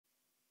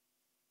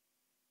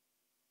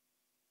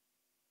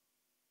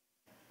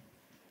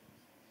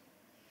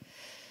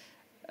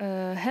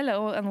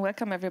Hello and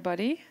welcome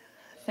everybody.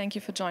 Thank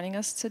you for joining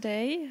us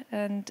today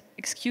and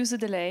excuse the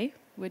delay.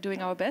 We're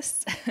doing our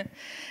best.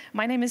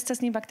 My name is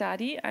Tasneem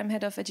Baghdadi. I'm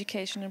head of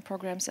education and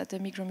programs at the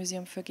Migros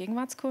Museum for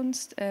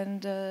Gegenwartskunst,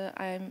 and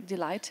I'm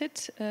delighted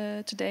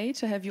today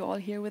to have you all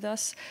here with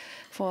us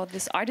for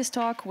this artist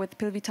talk with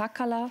Pilvi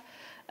Takala,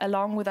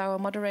 along with our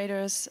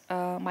moderators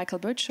Michael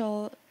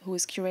Birchall, who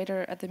is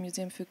curator at the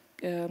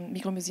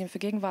Migros Museum for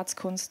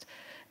Gegenwartskunst,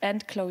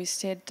 and Chloe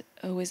Stead,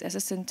 who is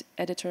assistant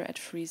editor at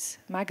Frieze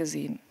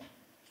magazine.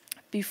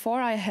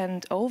 Before I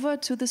hand over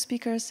to the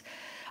speakers,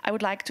 I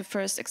would like to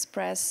first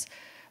express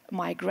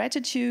my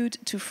gratitude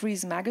to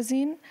Frieze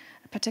magazine,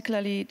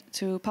 particularly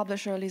to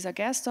publisher Lisa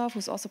Gersdorf,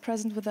 who's also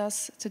present with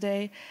us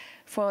today,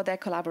 for their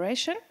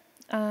collaboration.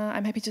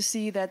 I'm happy to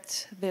see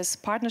that this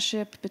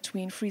partnership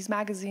between Frieze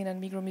magazine and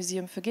Migros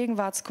Museum for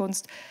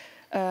Gegenwartskunst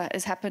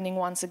is happening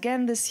once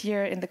again this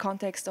year in the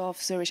context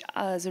of Zurich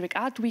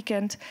Art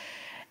Weekend.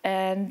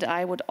 And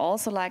I would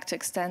also like to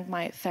extend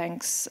my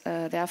thanks,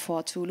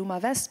 therefore, to Luma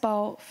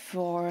Westbau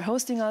for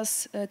hosting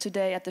us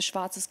today at the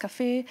Schwarzes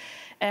Café,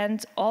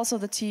 and also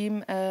the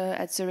team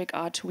at Zurich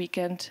Art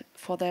Weekend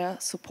for their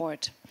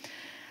support.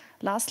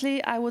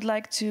 Lastly, I would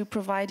like to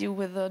provide you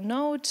with a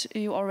note.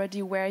 You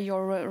already wear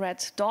your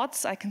red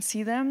dots. I can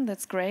see them.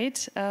 That's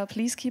great.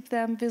 Please keep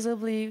them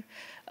visibly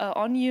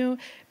on you,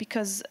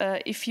 because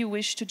if you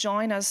wish to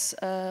join us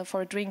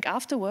for a drink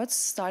afterwards,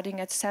 starting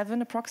at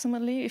 7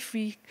 approximately, if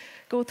we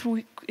go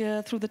through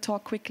the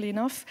talk quickly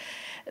enough,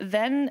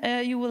 then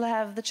you will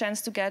have the chance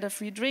to get a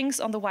free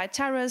drinks on the White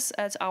Terrace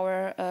at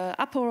our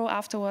apéro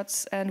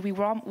afterwards, and we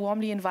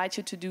warmly invite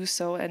you to do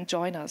so and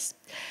join us.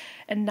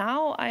 And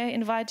now I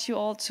invite you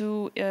all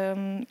to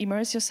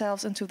immerse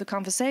yourselves into the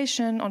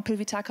conversation on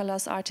Pilvi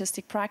Takala's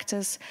artistic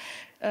practice,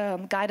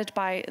 guided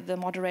by the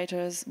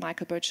moderators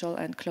Michael Birchall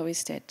and Chloe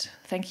Stead.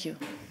 Thank you.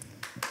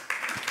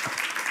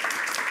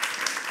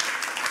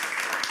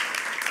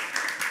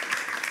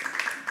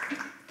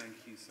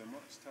 Thank you so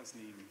much,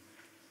 Tasneem.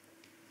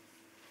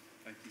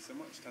 Thank you so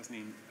much,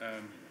 Tasneem. I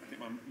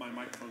think my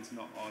microphone's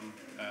not on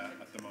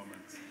at the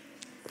moment.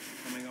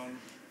 Coming on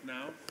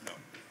now? No.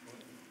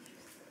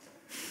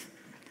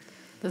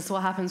 This is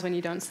what happens when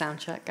you don't sound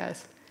check,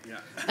 guys.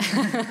 Yeah.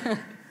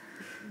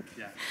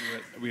 Yeah,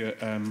 we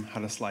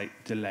had a slight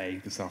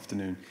delay this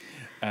afternoon.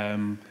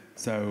 Yeah,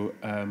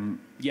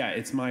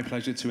 it's my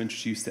pleasure to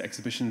introduce the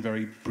exhibition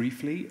very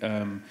briefly.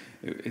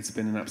 It's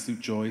been an absolute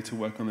joy to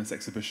work on this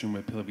exhibition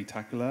with Pilvi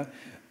Takala.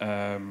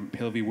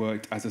 Pilvi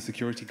worked as a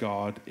security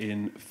guard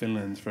in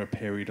Finland for a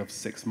period of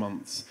 6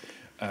 months,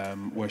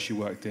 where she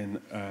worked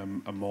in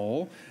a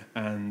mall,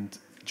 and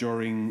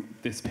during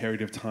this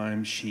period of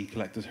time, she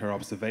collected her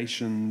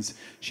observations,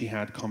 she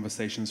had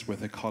conversations with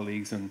her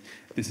colleagues, and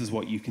this is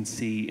what you can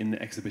see in the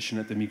exhibition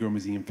at the Migros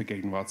Museum for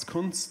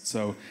Gegenwartskunst.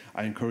 So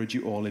I encourage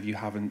you all, if you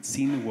haven't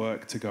seen the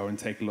work, to go and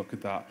take a look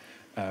at that,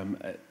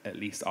 at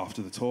least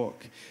after the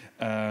talk.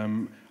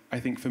 I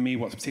think for me,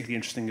 what's particularly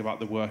interesting about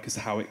the work is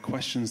how it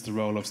questions the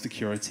role of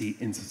security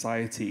in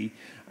society,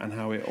 and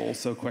how it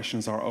also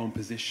questions our own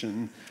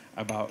position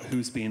about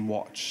who's being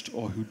watched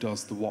or who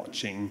does the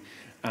watching.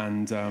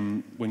 And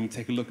when you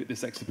take a look at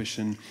this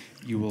exhibition,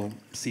 you will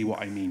see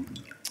what I mean.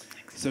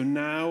 So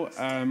now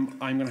I'm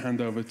going to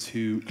hand over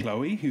to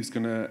Chloe, who's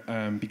going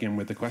to begin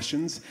with the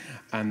questions.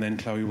 And then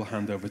Chloe will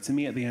hand over to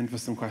me at the end for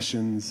some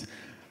questions.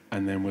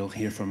 And then we'll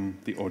hear from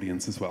the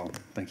audience as well.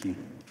 Thank you.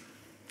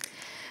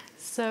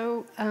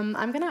 So I'm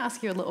going to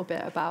ask you a little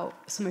bit about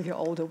some of your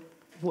older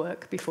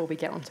work before we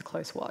get on to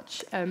Close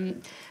Watch. So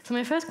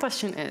my first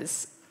question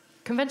is,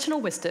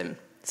 conventional wisdom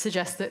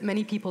suggests that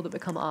many people that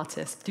become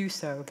artists do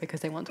so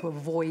because they want to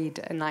avoid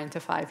a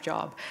 9-to-5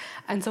 job.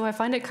 And so I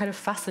find it kind of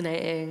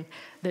fascinating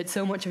that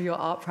so much of your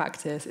art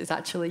practice is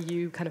actually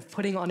you kind of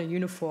putting on a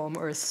uniform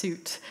or a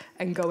suit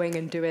and going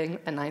and doing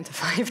a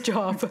 9-to-5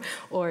 job,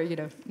 or, you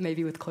know,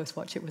 maybe with Close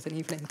Watch it was an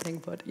evening thing,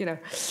 but, you know,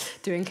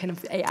 doing kind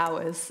of 8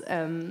 hours.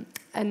 And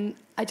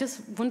I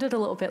just wondered a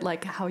little bit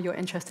like how your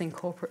interest in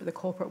the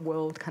corporate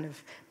world kind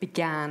of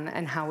began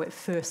and how it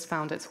first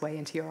found its way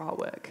into your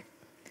artwork.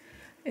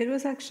 It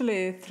was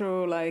actually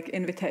through like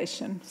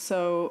invitation.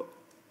 So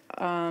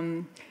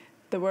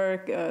the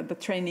work, the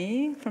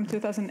trainee from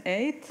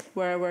 2008,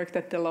 where I worked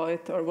at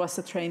Deloitte, or was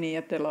a trainee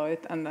at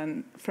Deloitte, and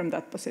then from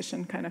that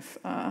position kind of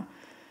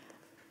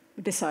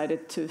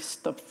decided to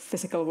stop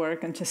physical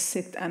work and just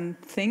sit and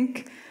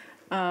think.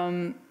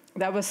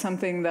 That was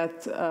something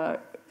that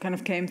kind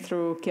of came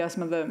through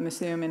Kiasma, the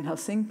museum in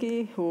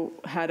Helsinki, who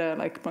had a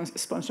like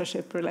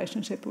sponsorship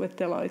relationship with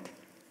Deloitte.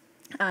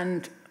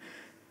 And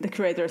the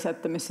curators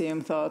at the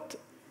museum thought,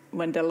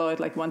 when Deloitte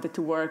like wanted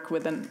to work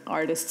with an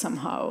artist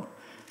somehow,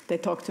 they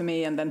talked to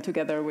me, and then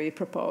together we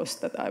proposed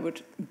that I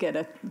would get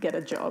a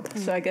job.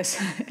 So I guess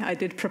I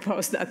did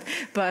propose that,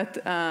 but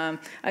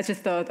I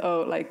just thought,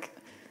 oh, like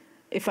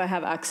if I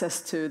have access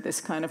to this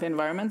kind of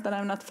environment that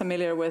I'm not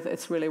familiar with,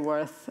 it's really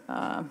worth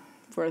a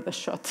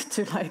shot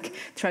to like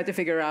try to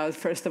figure out,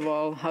 first of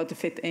all, how to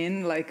fit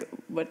in, like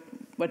what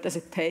does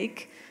it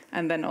take,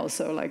 and then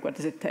also like what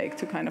does it take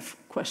to kind of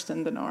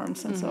question the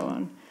norms and so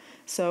on.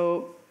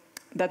 So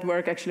that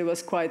work actually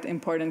was quite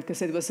important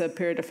because it was a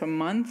period of a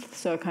month,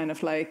 so kind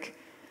of like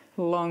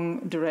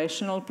long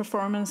durational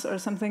performance or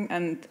something,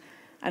 and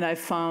I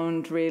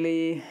found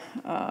really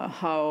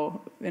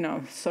how, you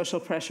know, social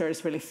pressure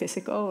is really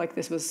physical. Like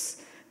this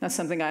was not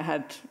something I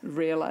had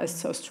realized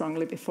so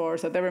strongly before.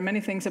 So there were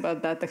many things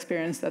about that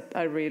experience that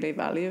I really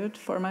valued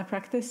for my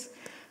practice.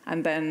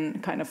 And then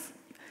kind of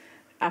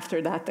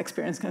after that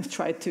experience, kind of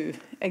tried to,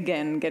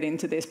 again, get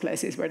into these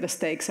places where the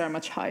stakes are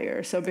much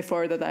higher. So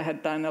before that, I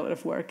had done a lot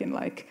of work in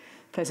like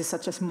places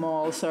such as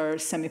malls or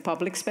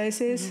semi-public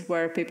spaces,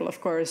 where people, of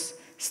course,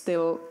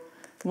 still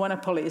want to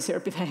police your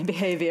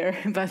behavior,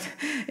 but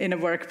in a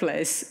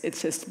workplace,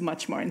 it's just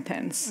much more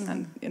intense.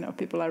 And, you know,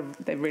 people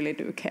they really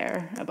do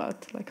care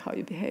about like how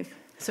you behave.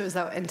 So is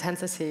that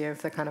intensity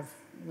of the kind of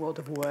world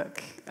of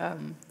work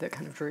that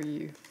kind of drew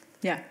you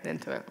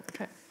into it?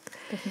 Okay.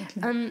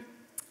 Definitely.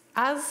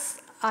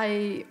 As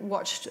I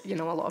watched, you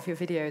know, a lot of your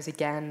videos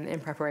again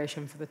in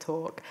preparation for the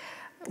talk,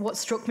 what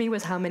struck me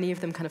was how many of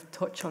them kind of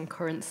touch on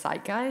current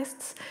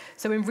zeitgeists.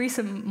 So in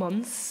recent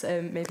months,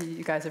 maybe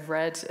you guys have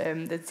read,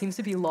 there seems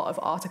to be a lot of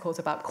articles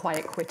about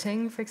quiet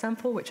quitting, for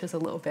example, which is a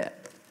little bit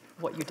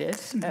what you did.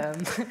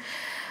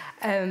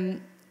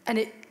 And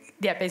it,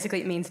 basically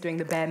it means doing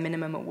the bare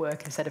minimum at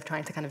work instead of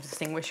trying to kind of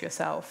distinguish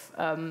yourself.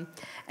 And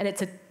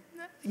it's a,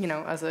 you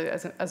know,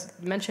 as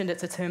mentioned,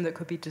 it's a term that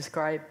could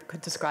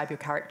describe your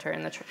character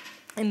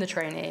in the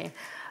trainee.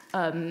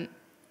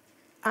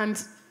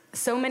 And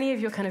so many of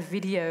your kind of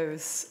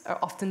videos are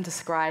often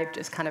described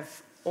as kind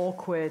of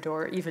awkward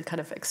or even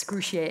kind of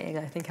excruciating,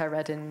 I think I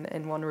read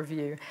in one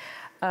review.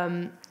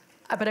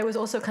 But I was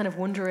also kind of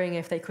wondering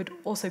if they could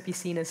also be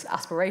seen as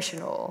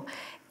aspirational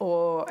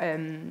or,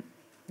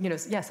 you know,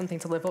 something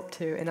to live up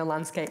to in a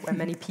landscape where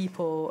many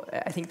people,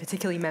 I think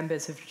particularly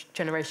members of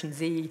Generation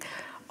Z,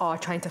 are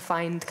trying to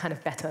find kind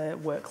of better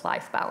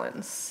work-life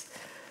balance.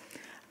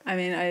 I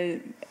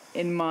mean,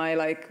 in my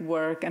like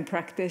work and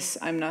practice,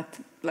 I'm not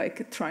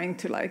like trying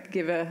to like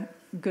give a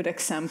good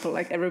example,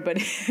 like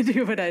everybody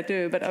do what I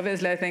do, but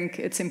obviously I think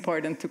it's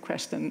important to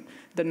question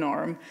the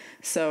norm.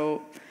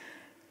 So,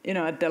 you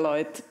know, at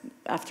Deloitte,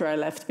 after I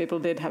left, people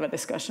did have a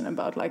discussion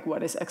about like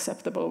what is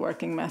acceptable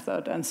working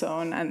method and so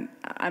on, and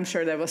I'm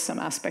sure there was some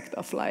aspect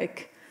of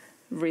like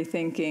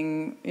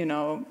rethinking, you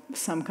know,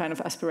 some kind of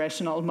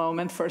aspirational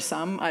moment for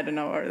some, I don't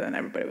know, or then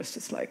everybody was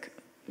just like,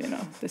 you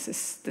know, this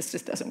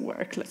just doesn't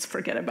work, let's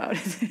forget about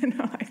it, you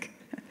know, like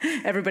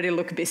everybody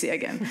look busy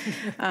again.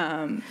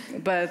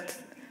 But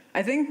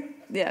I think,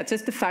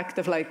 just the fact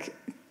of like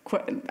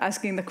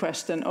asking the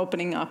question,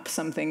 opening up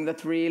something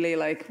that really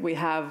like we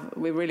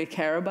really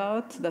care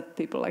about, that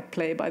people like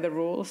play by the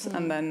rules,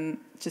 and then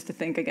just to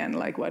think again,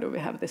 like, why do we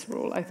have this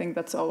rule? I think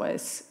that's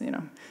always, you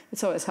know,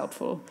 it's always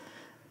helpful.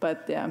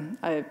 But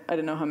I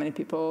don't know how many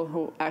people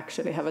who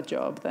actually have a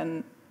job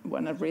then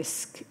want to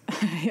risk,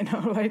 you know,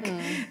 like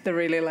the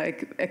really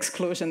like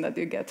exclusion that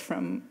you get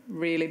from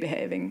really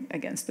behaving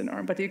against the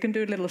norm. But you can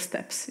do little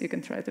steps. You can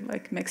try to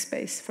like make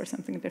space for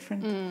something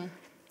different.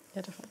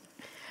 Yeah, definitely.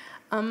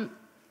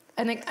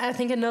 And I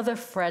think another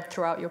thread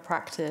throughout your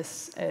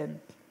practice,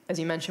 as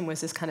you mentioned,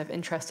 was this kind of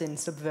interest in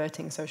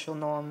subverting social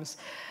norms.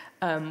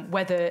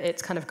 Whether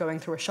it's kind of going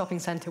through a shopping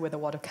centre with a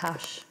wad of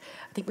cash.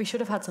 I think we should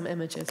have had some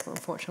images, but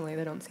unfortunately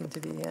they don't seem to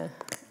be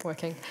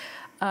working.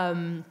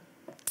 So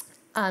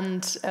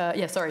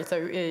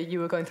you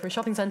were going through a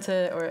shopping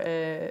centre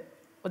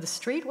or the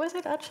street, was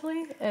it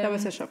actually? That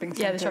was a shopping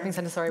centre. Yeah, the shopping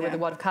centre, with a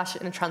wad of cash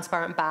in a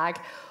transparent bag,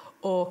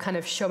 or kind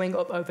of showing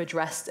up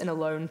overdressed and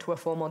alone to a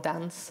formal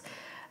dance.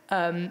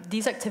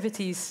 These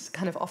activities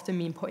kind of often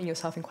mean putting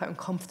yourself in quite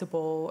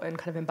uncomfortable and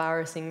kind of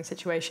embarrassing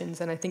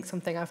situations. And I think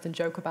something I often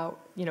joke about,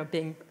 you know,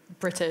 being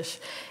British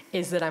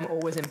is that I'm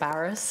always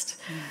embarrassed.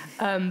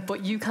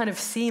 But you kind of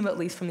seem, at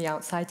least from the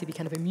outside, to be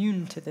kind of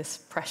immune to this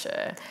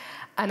pressure.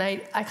 And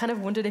I kind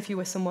of wondered if you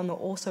were someone that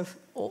also,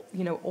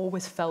 you know,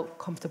 always felt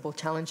comfortable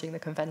challenging the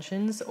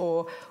conventions,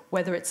 or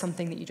whether it's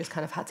something that you just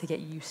kind of had to get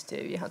used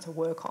to, you had to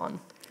work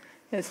on.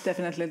 It's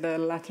definitely the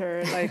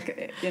latter.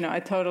 Like, you know, I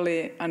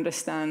totally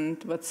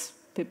understand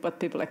what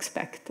people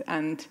expect,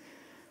 and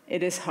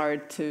it is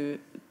hard to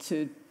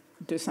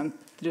do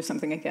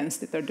something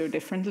against it or do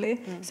differently.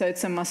 So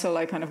it's a muscle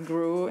I kind of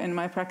grew in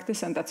my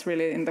practice, and that's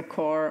really in the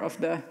core of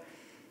the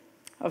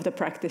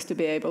practice, to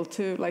be able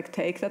to like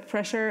take that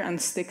pressure and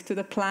stick to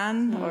the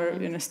plan, or,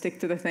 you know, stick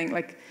to the thing.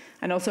 Like,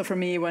 and also for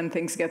me, when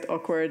things get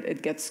awkward,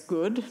 it gets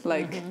good.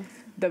 Like.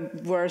 The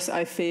worse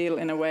I feel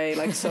in a way,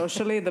 like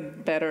socially, the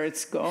better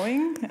it's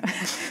going.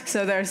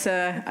 So there's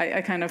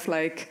I kind of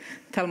like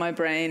tell my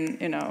brain,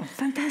 you know,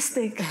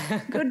 fantastic,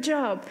 good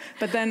job.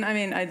 But then, I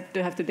mean, I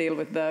do have to deal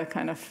with the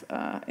kind of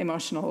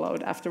emotional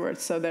load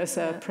afterwards. So there's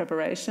a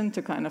preparation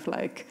to kind of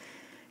like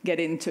get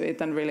into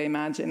it and really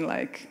imagine,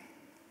 like,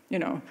 you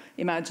know,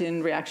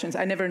 imagine reactions.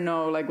 I never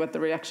know like what the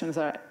reactions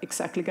are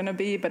exactly going to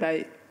be, but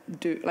I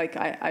do, like,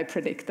 I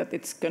predict that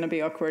it's going to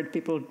be awkward.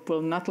 People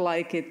will not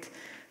like it.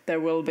 There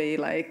will be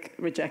like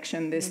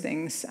rejection, these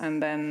things,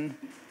 and then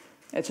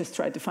I just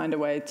tried to find a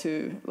way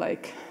to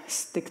like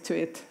stick to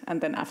it, and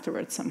then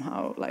afterwards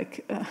somehow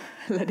like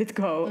let it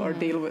go or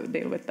deal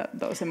with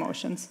those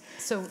emotions.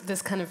 So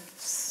this kind of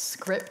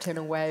script in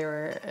a way,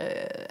 or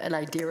an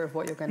idea of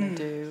what you're going to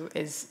do,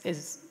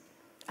 is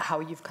how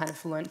you've kind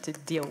of learned to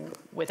deal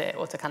with it,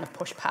 or to kind of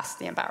push past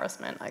the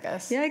embarrassment, I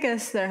guess. Yeah, I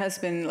guess there has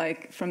been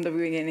like from the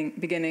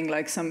beginning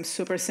like some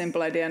super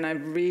simple idea, and I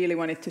really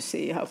wanted to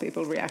see how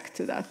people react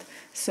to that.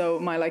 So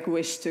my like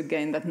wish to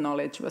gain that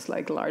knowledge was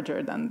like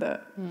larger than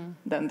the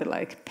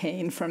like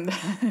pain from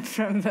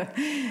the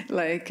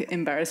like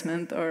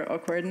embarrassment or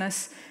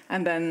awkwardness.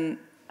 And then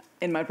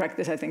in my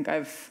practice, I think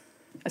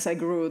as I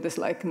grew this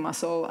like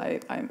muscle,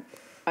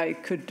 I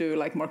could do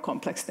like more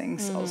complex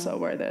things also,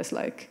 where there's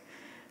like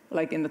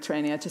in the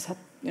training, I just had,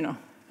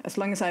 as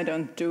long as I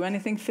don't do any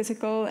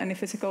physical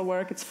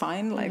work, it's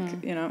fine. Like,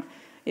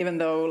 even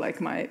though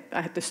like I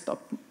had to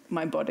stop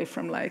my body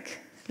from like,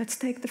 let's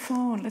take the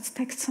phone, let's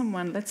text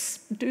someone, let's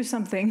do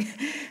something.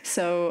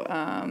 So,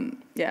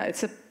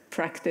 it's a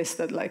practice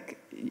that like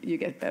you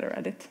get better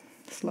at it.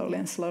 Slowly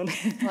and slowly.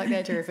 I like the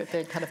idea of it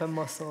being kind of a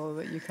muscle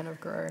that you kind of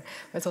grow.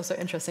 But it's also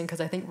interesting because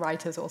I think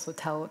writers also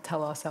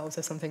tell ourselves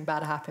if something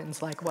bad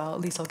happens, like, well,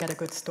 at least I'll get a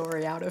good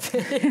story out of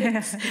it.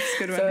 It's a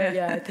good one. So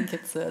I think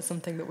it's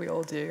something that we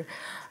all do.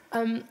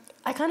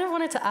 I kind of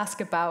wanted to ask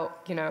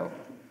about,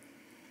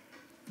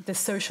 the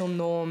social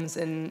norms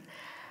and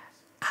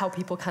how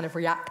people kind of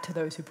react to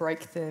those who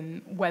break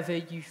them, whether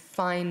you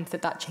find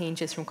that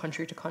changes from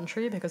country to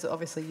country, because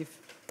obviously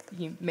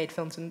you made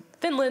films in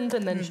Finland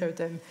and then showed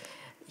them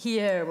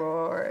here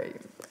or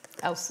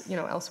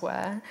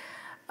elsewhere,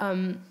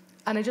 and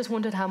I just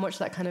wondered how much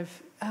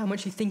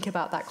you think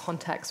about that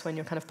context when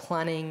you're kind of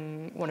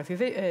planning one of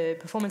your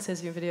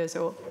performances, your videos,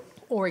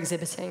 or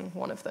exhibiting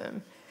one of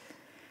them.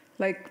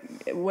 Like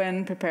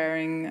when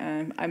preparing,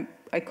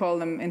 I call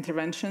them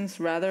interventions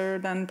rather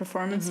than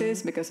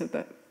performances because of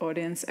the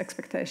audience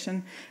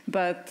expectation.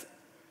 But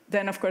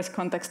then, of course,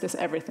 context is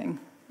everything.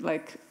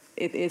 Like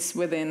it is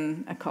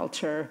within a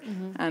culture,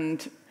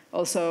 and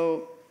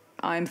also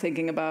I'm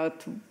thinking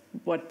about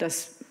what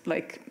does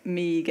like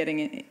me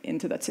getting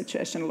into that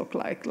situation look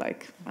like.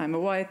 Like I'm a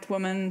white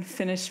woman,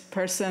 Finnish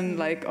person,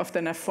 like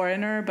often a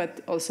foreigner,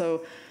 but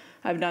also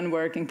I've done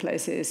work in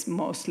places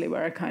mostly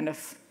where I kind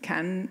of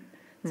can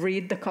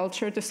read the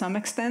culture to some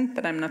extent,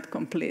 but I'm not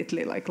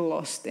completely like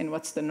lost in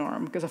what's the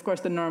norm. Because of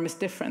course the norm is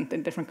different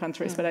in different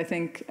countries, but I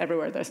think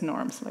everywhere there's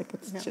norms. Like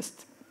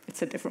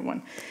it's a different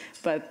one.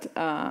 But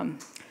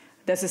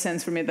there's a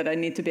sense for me that I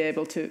need to be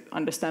able to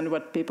understand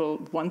what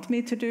people want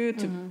me to do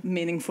to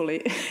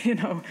meaningfully,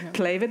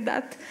 play with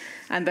that.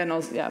 And then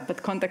also,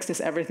 but context is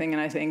everything.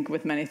 And I think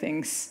with many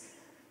things,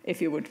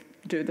 if you would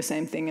do the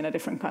same thing in a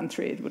different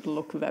country, it would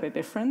look very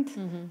different.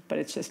 But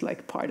it's just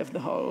like part of the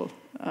whole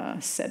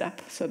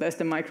setup. So there's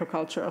the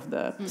microculture of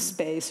the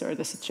space or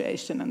the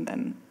situation, and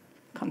then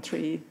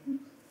country.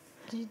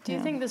 Do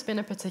you think there's been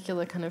a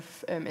particular kind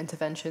of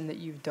intervention that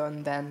you've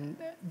done then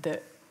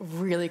that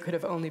really could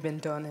have only been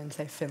done in,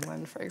 say,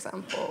 Finland, for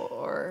example,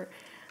 or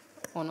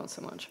not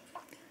so much?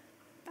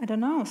 I don't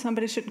know.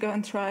 Somebody should go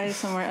and try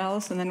somewhere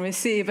else, and then we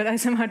see. But I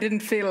somehow didn't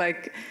feel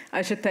like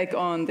I should take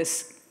on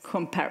this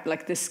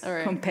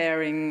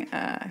comparing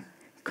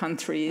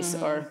countries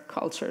or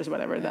cultures,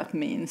 whatever that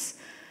means.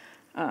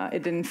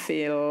 It didn't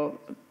feel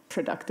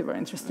productive or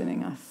interesting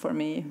enough for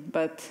me.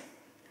 But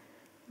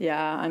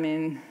I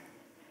mean,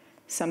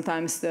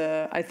 sometimes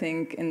I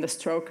think in the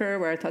Stroker,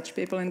 where I touch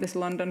people in this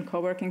London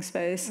co-working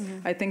space,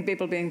 I think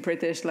people being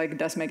British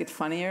does make it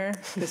funnier,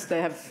 because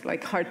they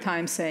have hard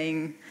time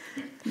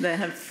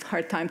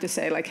to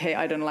say like, hey,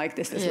 I don't like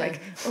this. It's like,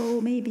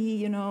 oh,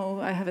 maybe,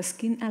 I have a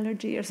skin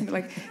allergy or something.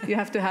 Like you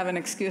have to have an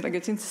excuse. Like you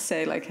need to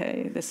say like,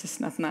 hey, this is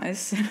not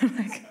nice.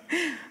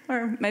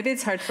 Or maybe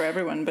it's hard for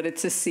everyone, but it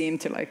just seemed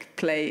to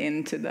play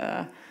into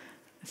the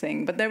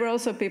thing. But there were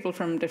also people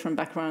from different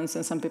backgrounds,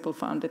 and some people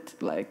found it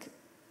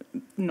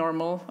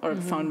normal or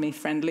found me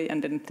friendly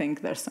and didn't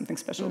think there's something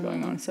special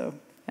going on. So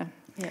okay.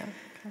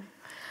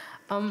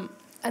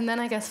 And then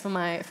I guess for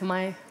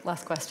my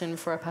last question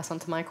before I pass on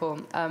to Michael,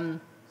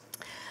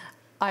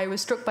 I was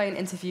struck by an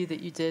interview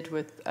that you did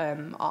with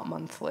Art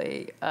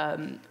Monthly,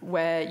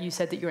 where you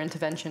said that your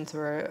interventions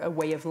were a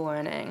way of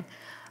learning,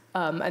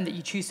 and that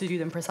you choose to do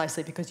them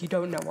precisely because you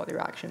don't know what the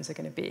reactions are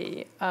going to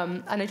be.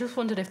 And I just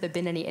wondered if there'd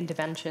been any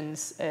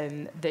interventions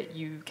that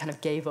you kind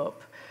of gave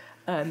up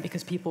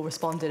because people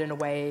responded in a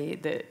way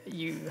that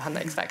you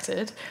hadn't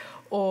expected,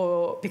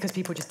 or because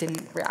people just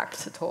didn't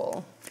react at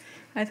all?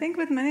 I think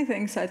with many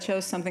things I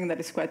chose something that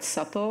is quite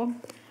subtle,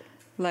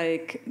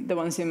 like the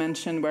ones you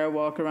mentioned where I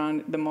walk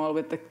around the mall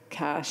with the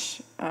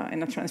cash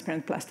in a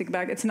transparent plastic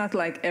bag. It's not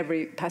like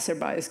every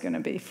passerby is going to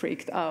be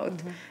freaked out,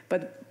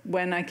 but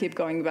when I keep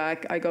going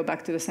back, I go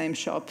back to the same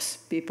shops.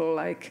 People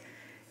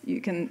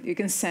you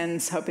can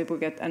sense how people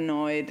get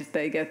annoyed.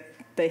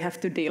 They have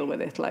to deal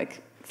with it.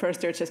 Like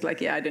first they're just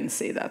like, I didn't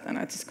see that, and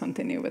I just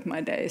continue with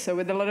my day. So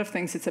with a lot of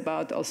things, it's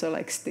about also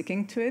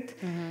sticking to it.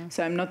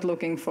 So I'm not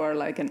looking for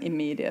an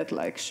immediate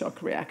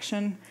shock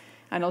reaction.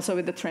 And also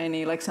with the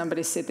trainee, like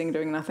somebody's sitting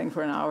doing nothing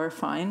for an hour,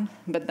 fine.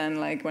 But then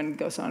like when it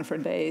goes on for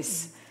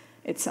days,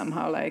 it's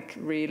somehow like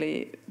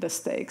really the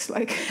stakes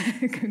like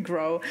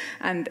grow.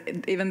 And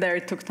even there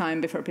it took time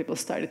before people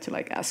started to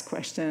like ask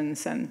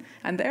questions. And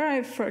there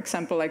I, for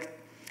example, like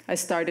I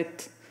started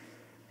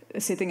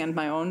sitting at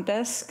my own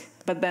desk,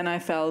 but then I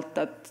felt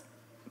that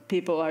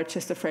people are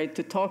just afraid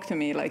to talk to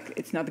me, like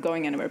it's not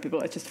going anywhere.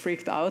 People are just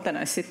freaked out, and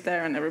I sit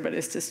there and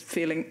everybody's just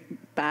feeling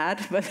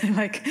bad, but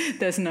like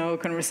there's no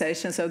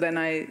conversation. So then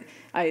I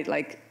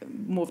like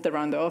moved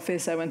around the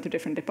office, I went to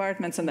different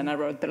departments, and then I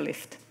wrote the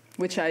lift,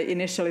 which I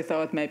initially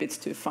thought maybe it's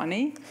too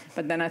funny,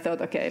 but then I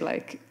thought, okay,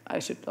 like I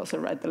should also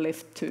write the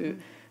lift to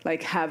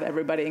like have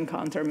everybody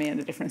encounter me in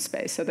a different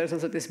space. So there's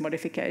also this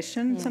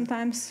modification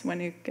sometimes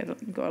when you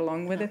go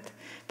along with it.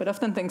 But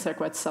often things are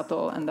quite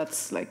subtle, and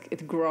that's like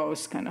it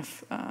grows kind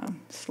of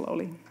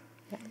slowly.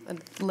 Yeah.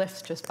 And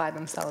lifts just by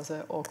themselves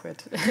are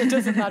awkward. It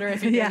doesn't matter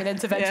if you're doing an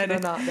intervention or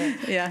not.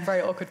 They're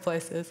very awkward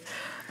places.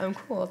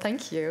 Cool,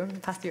 thank you. I'll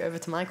pass you over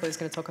to Michael, who's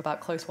going to talk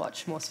about Close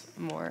Watch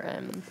more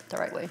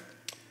directly.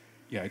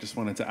 Yeah, I just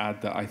wanted to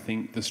add that I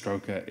think the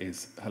Stroker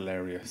is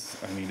hilarious.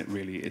 I mean,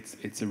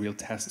 it's a real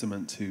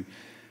testament to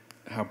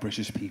how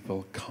British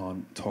people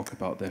can't talk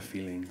about their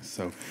feelings.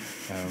 So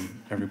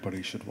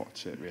everybody should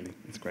watch it, really.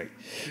 It's great.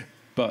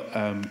 But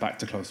back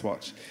to Close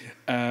Watch.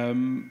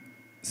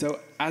 So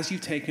as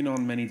you've taken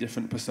on many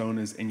different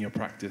personas in your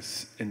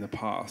practice in the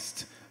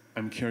past,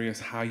 I'm curious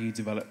how you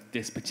developed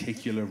this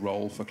particular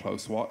role for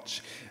Close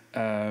Watch.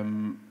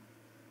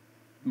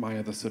 My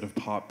other sort of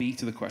part B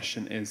to the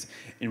question is,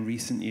 in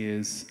recent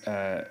years,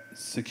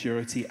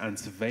 security and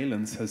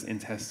surveillance has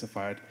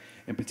intensified,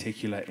 in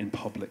particular in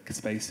public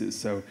spaces.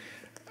 So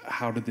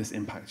how did this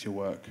impact your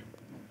work?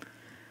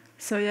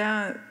 So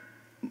yeah,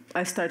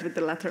 I start with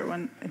the latter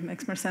one. It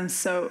makes more sense.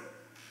 So,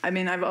 I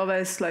mean, I've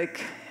always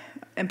like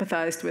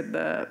empathized with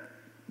the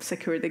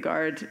security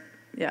guard.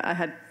 Yeah, I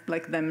had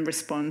like them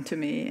respond to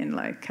me in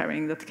like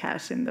carrying that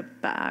cash in the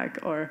bag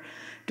or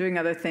doing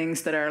other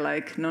things that are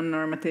like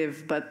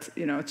non-normative, but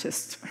you know,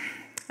 just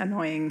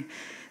annoying.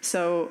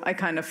 So I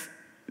kind of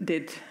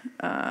did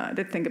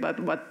think about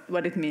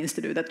what it means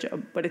to do that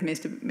job, what it means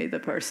to be the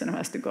person who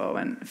has to go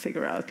and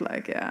figure out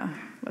like, yeah,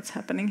 what's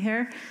happening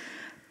here.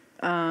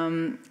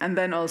 And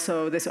then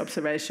also this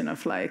observation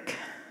of like,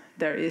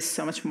 there is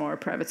so much more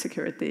private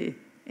security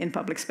in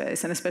public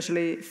space, and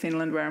especially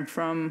Finland, where I'm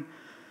from,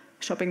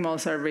 shopping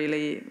malls are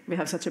really, we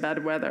have such a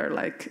bad weather,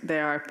 like they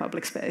are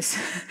public space.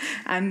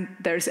 And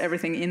there's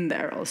everything in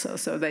there also,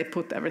 so they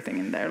put everything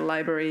in there,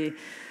 library,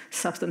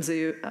 substance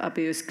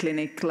abuse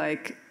clinic,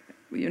 like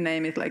you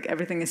name it, like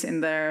everything is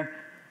in there.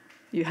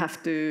 You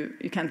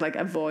can't like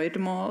avoid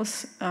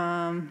malls.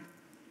 And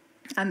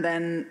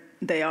then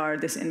they are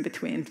this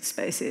in-between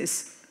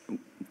spaces,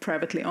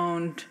 privately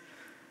owned.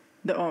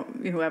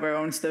 Whoever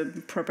owns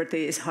the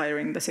property is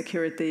hiring the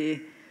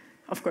security.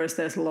 Of course,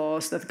 there's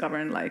laws that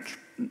govern like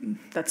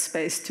that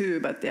space too,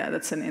 but yeah,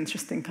 that's an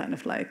interesting kind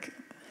of like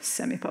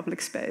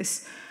semi-public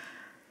space.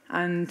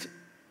 And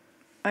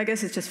I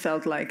guess it just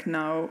felt like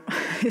now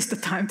is the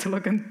time to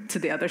look into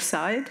the other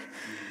side.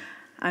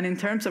 And in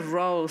terms of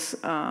roles,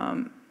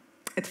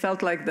 it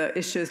felt like the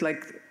issues,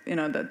 like, you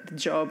know, that the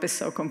job is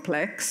so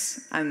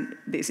complex, and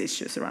these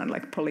issues around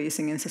like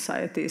policing in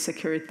society,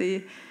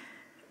 security,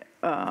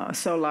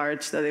 so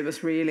large that it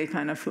was really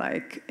kind of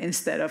like,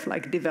 instead of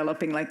like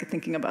developing, like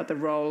thinking about the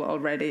role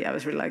already, I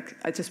was really like,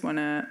 I just want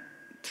to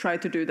try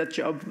to do that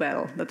job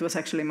well. That was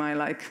actually my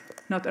like,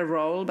 not a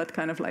role, but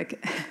kind of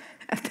like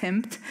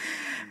attempt.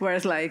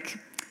 Whereas like,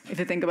 if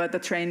you think about the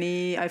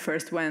trainee, I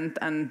first went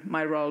and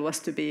my role was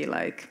to be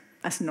like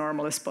as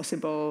normal as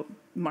possible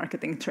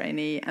marketing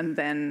trainee, and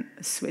then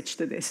switch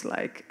to this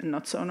like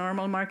not so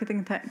normal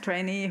marketing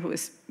trainee who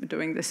is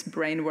doing this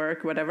brain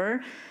work,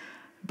 whatever.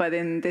 But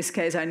in this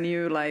case, I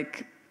knew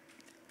like,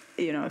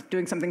 you know,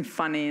 doing something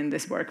funny in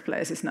this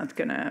workplace is not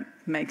gonna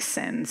make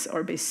sense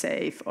or be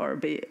safe or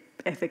be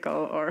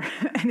ethical or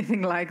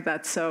anything like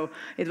that. So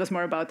it was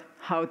more about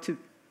how to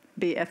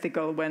be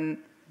ethical when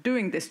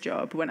doing this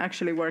job, when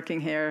actually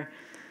working here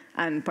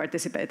and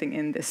participating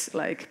in this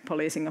like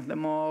policing of the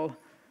mall.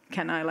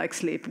 Can I like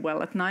sleep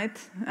well at night?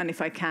 And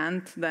if I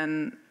can't,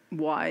 then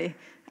why?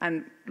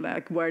 And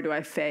like, where do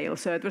I fail?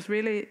 So it was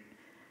really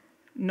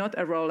not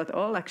a role at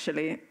all,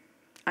 actually.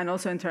 And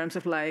also in terms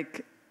of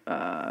like,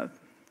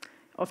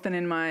 often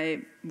in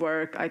my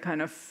work, I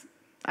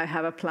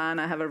have a plan,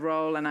 I have a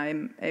role, and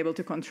I'm able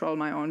to control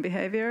my own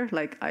behavior.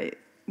 Like I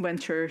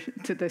venture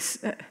to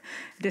this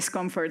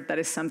discomfort that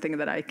is something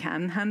that I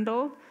can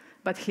handle.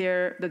 But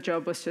here the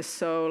job was just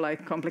so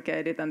like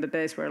complicated and the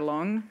days were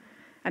long.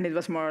 And it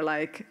was more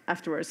like,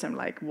 afterwards, I'm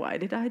like, why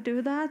did I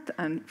do that?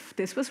 And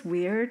this was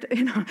weird,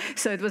 you know?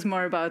 So it was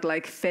more about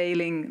like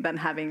failing than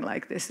having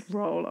like this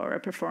role or a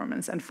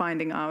performance, and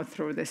finding out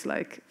through this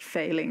like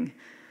failing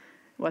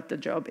what the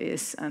job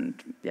is and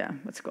yeah,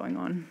 what's going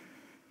on.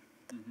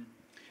 Mm-hmm.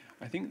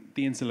 I think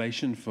the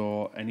installation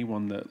for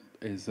anyone that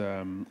is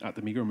at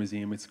the Migros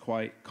Museum, it's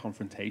quite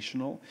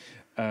confrontational.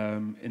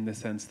 in the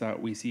sense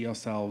that we see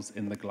ourselves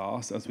in the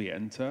glass as we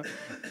enter,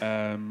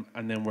 and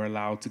then we're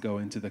allowed to go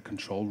into the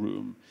control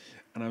room.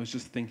 And I was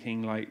just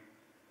thinking, like,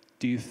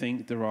 do you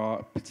think there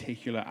are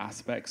particular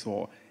aspects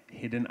or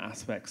hidden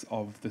aspects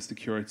of the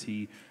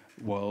security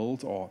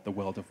world or the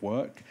world of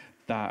work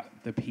that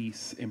the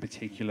piece in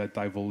particular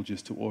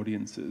divulges to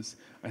audiences?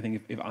 I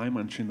think if I'm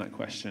answering that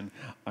question,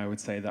 I would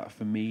say that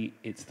for me,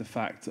 it's the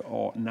fact,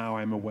 or now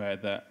I'm aware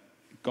that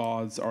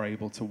guards are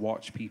able to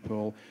watch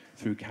people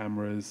through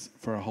cameras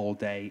for a whole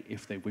day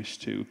if they wish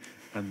to.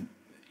 And,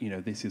 you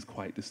know, this is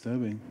quite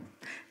disturbing.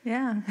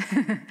 Yeah.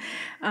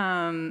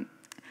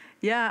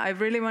 Yeah, I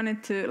really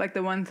wanted to, like,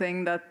 the one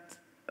thing that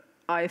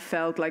I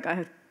felt like I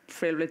had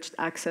privileged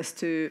access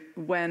to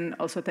when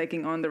also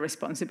taking on the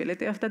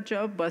responsibility of that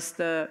job was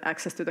the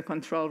access to the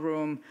control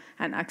room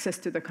and access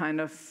to the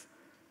kind of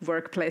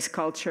workplace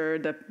culture,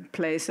 the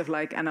place of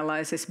like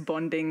analysis,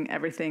 bonding,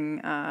 everything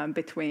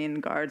between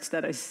guards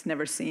that is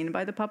never seen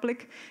by the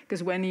public.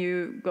 Because when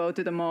you go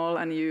to the mall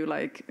and you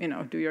like, you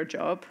know, do your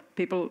job,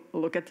 people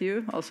look at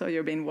you. Also,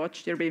 you're being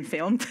watched, you're being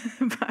filmed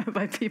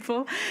by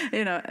people,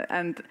 you know,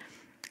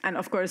 and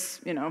of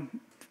course, you know,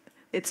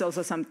 it's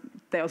also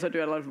they also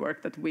do a lot of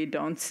work that we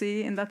don't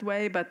see in that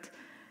way, but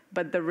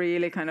the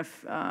really kind of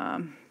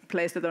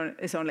place that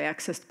is only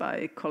accessed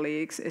by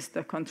colleagues is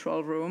the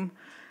control room.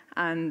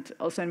 And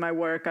also in my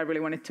work, I really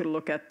wanted to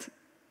look at,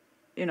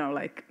 you know,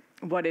 like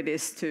what it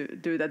is to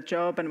do that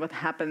job and what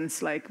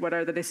happens, like what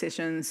are the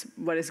decisions,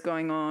 what is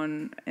going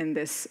on in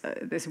this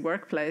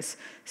workplace.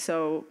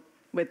 So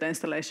with the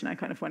installation, I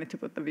kind of wanted to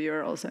put the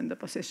viewer also in the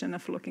position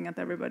of looking at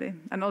everybody.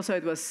 And also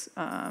it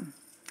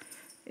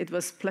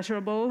was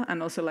pleasurable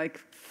and also like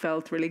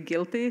felt really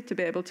guilty to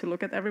be able to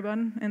look at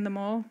everyone in the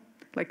mall.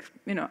 Like,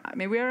 you know, I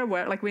mean, we are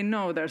aware, like we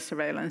know there's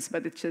surveillance,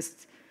 but it's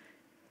just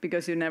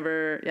because you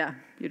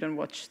don't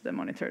watch the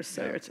monitors,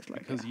 so you're just like...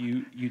 Because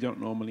you don't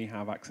normally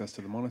have access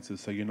to the monitors,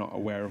 so you're not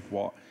aware of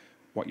what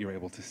you're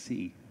able to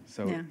see.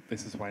 So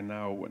this is why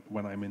now,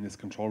 when I'm in this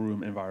control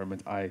room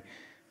environment, I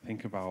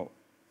think about,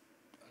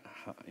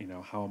 you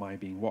know, how am I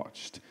being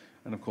watched?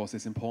 And of course,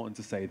 it's important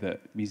to say that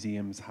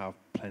museums have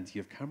plenty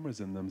of cameras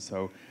in them,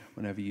 so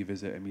whenever you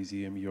visit a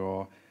museum,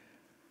 you're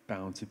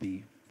bound to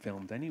be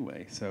filmed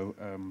anyway. So,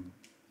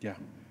 yeah.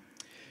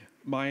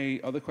 My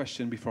other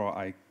question before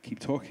I keep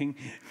talking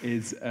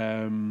is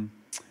I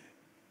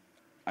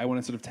want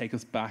to sort of take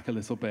us back a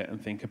little bit and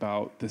think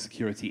about the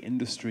security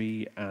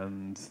industry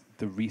and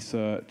the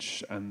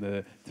research and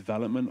the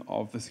development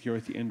of the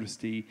security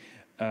industry.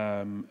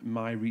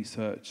 My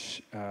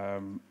research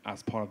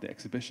as part of the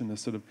exhibition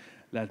has sort of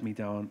led me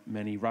down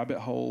many rabbit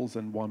holes,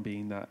 and one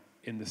being that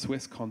in the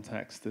Swiss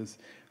context,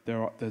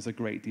 there's a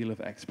great deal of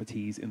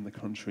expertise in the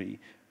country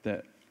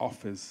that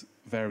offers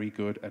very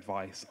good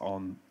advice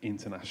on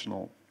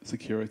international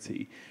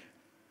security.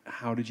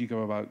 How did you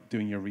go about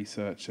doing your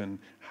research, and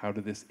how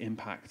did this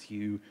impact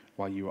you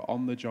while you were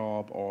on the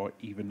job or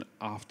even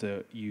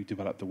after you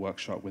developed the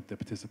workshop with the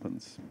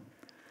participants?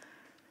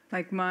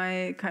 Like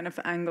my kind of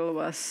angle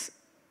was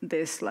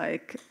this,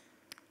 like,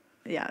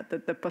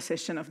 the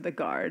position of the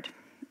guard.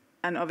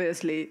 And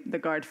obviously the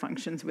guard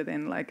functions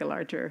within like a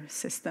larger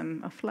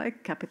system of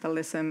like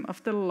capitalism,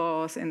 of the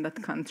laws in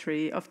that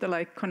country, of the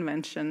like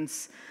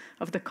conventions,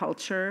 of the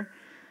culture.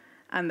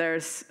 And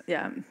there's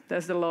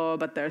the law,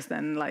 but there's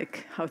then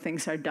like how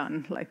things are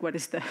done, like what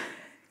is the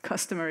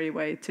customary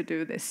way to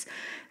do this.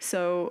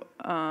 So,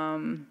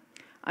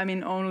 I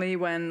mean, only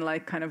when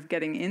like kind of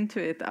getting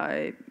into it,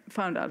 I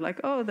found out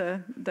like, oh,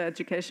 the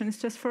education is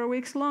just 4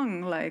 weeks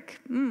long. Like,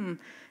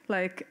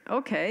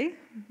 okay,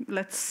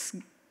 let's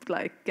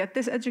like get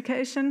this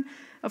education.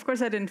 Of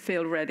course, I didn't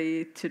feel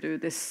ready to do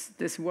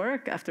this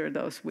work after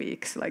those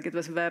weeks. Like it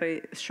was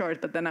very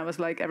short, but then I was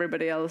like,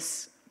 everybody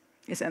else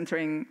is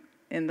entering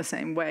in the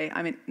same way.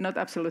 I mean, not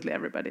absolutely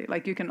everybody.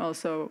 Like you can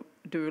also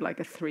do like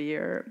a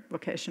 3-year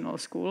vocational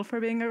school for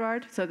being a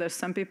guard. So there's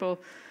some people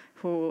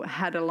who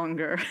had a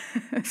longer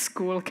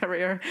school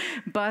career,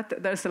 but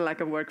there's a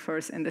lack of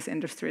workforce in this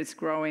industry. It's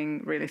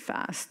growing really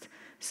fast.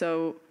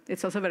 So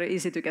it's also very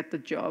easy to get the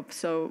job.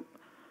 So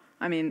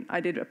I mean, I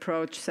did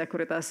approach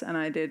Securitas, and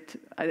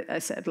I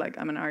said, like,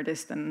 I'm an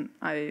artist, and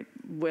I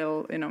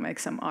will, you know, make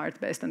some art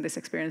based on this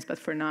experience, but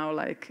for now,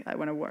 like, I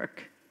want to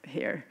work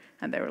here.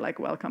 And they were like,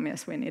 welcome,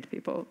 yes, we need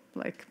people,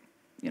 like,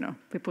 you know,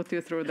 we put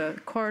you through the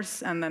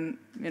course, and then,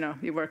 you know,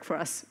 you work for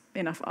us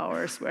enough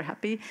hours, we're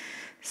happy.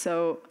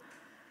 So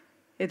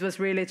it was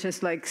really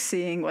just, like,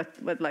 seeing what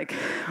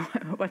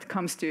what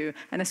comes to you,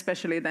 and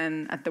especially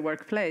then at the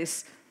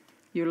workplace,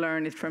 you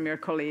learn it from your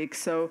colleagues.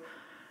 So,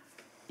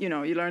 you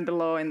know, you learn the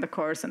law in the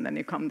course, and then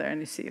you come there and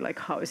you see like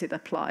how is it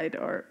applied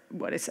or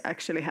what is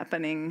actually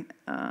happening.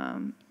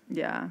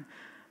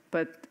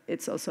 But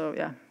it's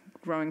also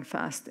growing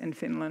fast in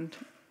Finland.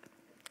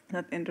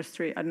 That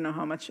industry, I don't know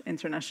how much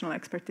international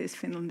expertise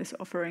Finland is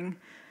offering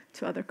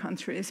to other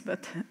countries,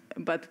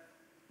 but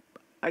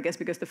I guess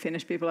because the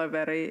Finnish people are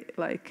very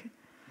like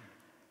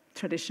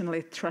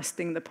traditionally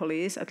trusting the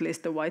police, at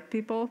least the white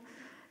people.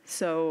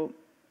 So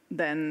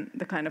then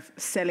the kind of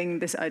selling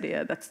this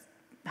idea that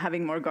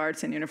having more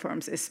guards in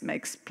uniforms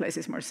makes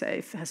places more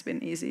safe. Has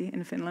been easy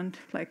in Finland.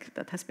 Like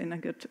that has been a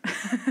good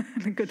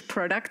a good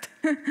product.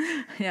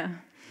 Yeah.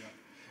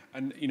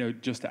 And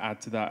just to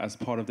add to that, as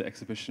part of the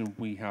exhibition,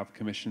 we have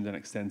commissioned an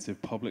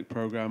extensive public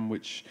program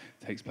which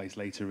takes place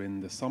later in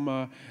the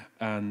summer,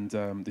 and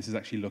this is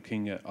actually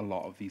looking at a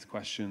lot of these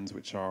questions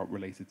which are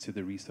related to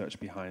the research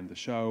behind the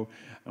show,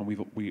 and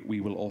we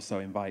will also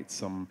invite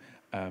some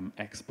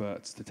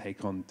experts to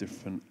take on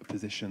different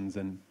positions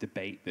and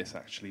debate this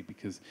actually,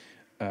 because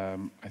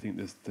I think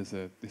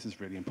this is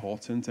really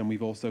important. And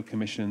we've also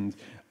commissioned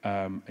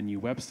a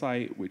new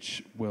website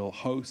which will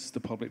host the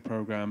public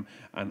program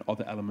and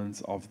other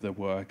elements of the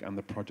work and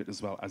the project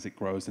as well as it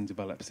grows and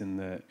develops in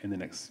the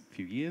next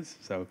few years.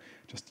 So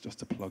just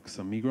to plug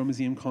some Migros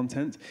Museum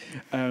content.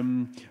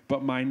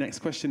 But my next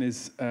question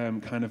is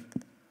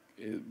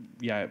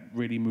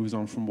really moves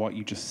on from what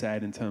you just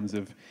said in terms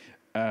of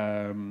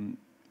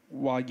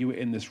while you were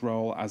in this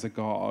role as a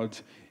guard,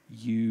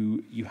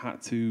 you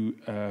had to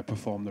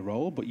perform the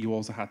role, but you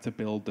also had to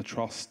build the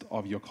trust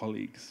of your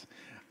colleagues,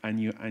 and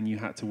you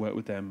had to work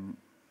with them,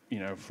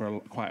 for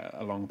quite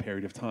a long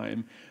period of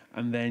time.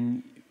 And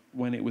then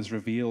when it was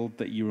revealed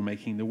that you were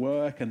making the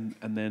work, and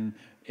then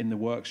in the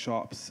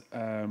workshops,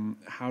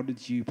 how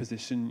did you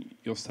position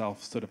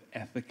yourself sort of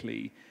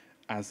ethically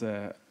as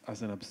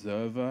an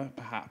observer,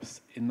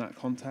 perhaps in that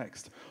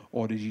context,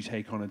 or did you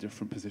take on a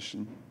different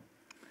position?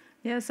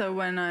 Yeah, so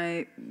when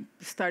I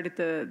started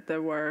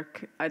the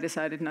work, I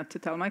decided not to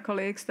tell my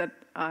colleagues that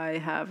I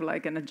have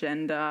like an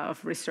agenda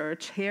of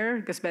research here,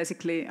 because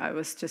basically I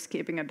was just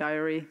keeping a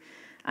diary,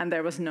 and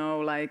there was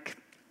no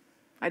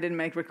I didn't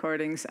make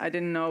recordings, I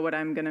didn't know what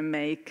I'm gonna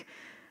make,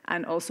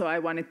 and also I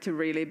wanted to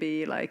really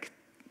be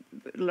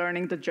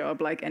learning the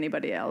job like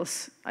anybody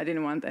else. I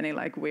didn't want any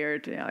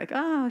weird,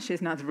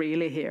 she's not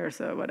really here,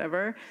 so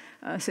whatever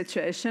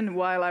situation,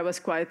 while I was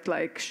quite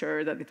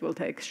sure that it will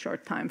take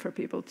short time for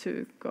people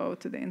to go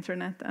to the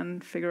internet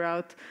and figure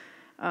out.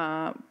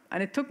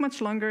 And it took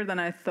much longer than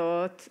I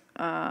thought.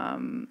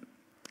 And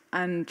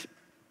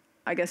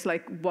I guess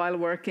while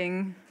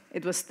working,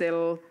 it was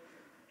still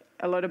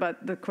a lot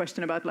about the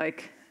question about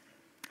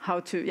how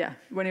to,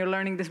 when you're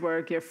learning this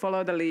work, you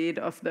follow the lead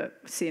of the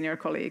senior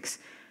colleagues.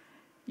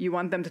 You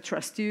want them to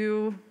trust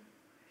you.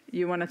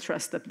 You want to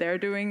trust that they're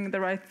doing the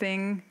right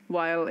thing,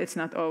 while it's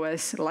not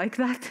always like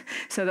that.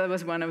 So that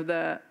was one of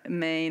the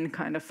main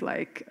kind of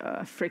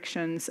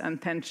frictions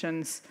and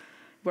tensions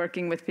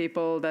working with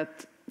people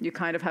that you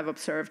kind of have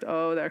observed,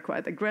 they're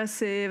quite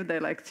aggressive. They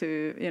like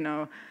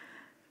to,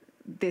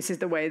 this is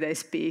the way they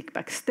speak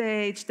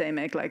backstage. They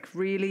make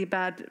really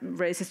bad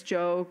racist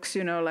jokes,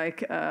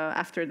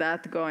 after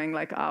that going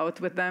out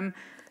with them,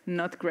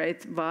 not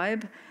great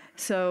vibe.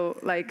 So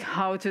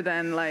how to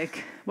then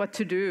what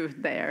to do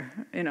there,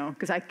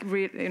 because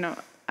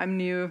I'm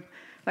new,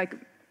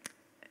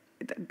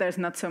 there's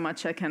not so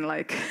much I can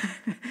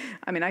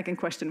I mean, I can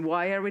question,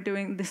 why are we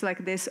doing this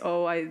like this?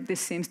 This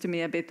seems to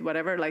me a bit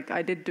whatever.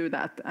 I did do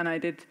that, and I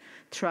did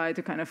try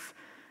to kind of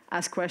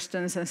ask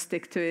questions and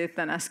stick to it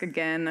and ask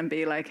again and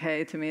be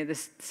hey, to me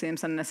this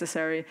seems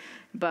unnecessary.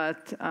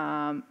 But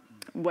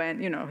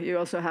when, you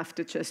also have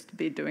to just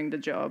be doing the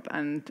job,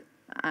 and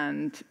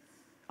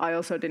I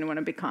also didn't want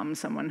to become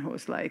someone who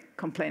was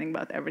complaining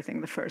about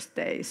everything the first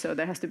day. So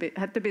there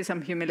had to be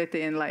some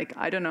humility in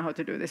I don't know how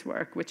to do this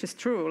work, which is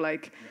true.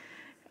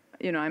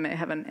 I may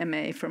have an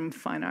MA from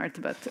fine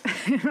art, but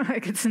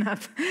it's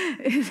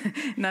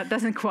not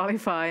doesn't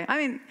qualify. I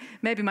mean,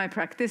 maybe my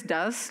practice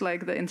does,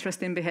 the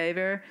interest in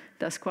behavior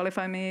does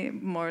qualify me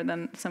more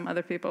than some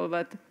other people,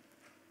 but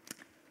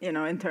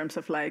in terms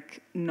of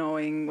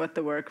knowing what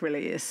the work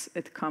really is,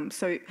 it comes.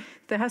 So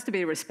there has to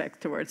be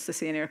respect towards the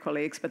senior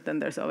colleagues, but then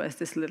there's always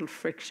this little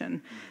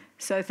friction.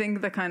 So I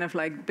think the kind of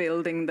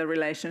building the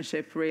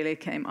relationship really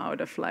came out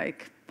of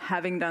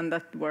having done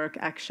that work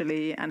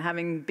actually, and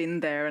having been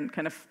there and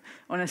kind of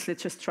honestly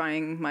just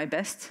trying my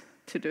best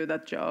to do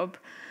that job.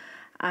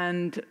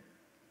 And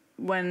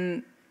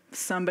when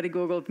somebody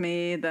Googled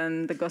me,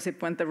 then the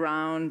gossip went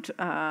around,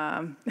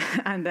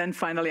 and then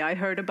finally I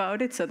heard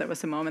about it. So there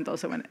was a moment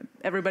also when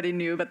everybody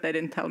knew, but they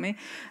didn't tell me.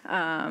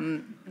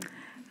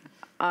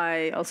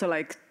 I also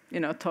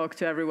talked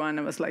to everyone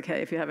and was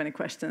hey, if you have any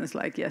questions,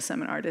 yes,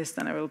 I'm an artist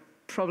and I will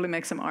probably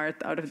make some art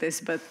out of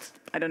this, but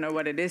I don't know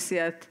what it is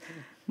yet.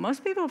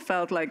 Most people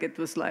felt it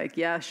was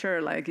yeah,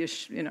 sure,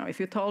 if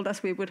you told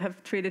us, we would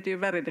have treated you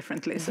very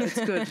differently. So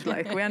it's good.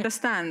 We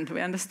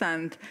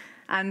understand.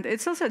 And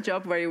it's also a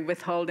job where you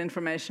withhold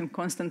information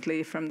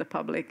constantly from the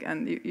public,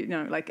 and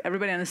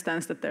everybody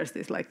understands that there's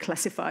this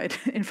classified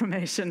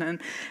information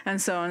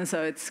and so on.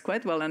 So it's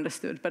quite well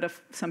understood. But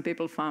some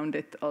people found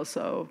it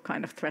also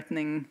kind of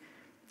threatening,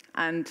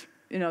 and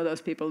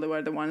those people, they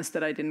were the ones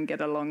that I didn't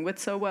get along with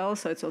so well.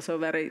 So it's also a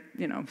very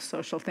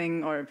social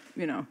thing, or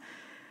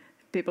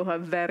people who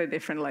have very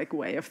different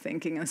way of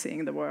thinking and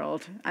seeing the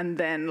world. And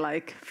then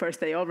first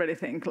they already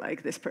think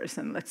this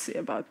person, let's see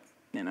about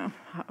you know,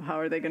 how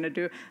are they going to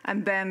do?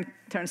 And then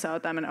turns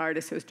out I'm an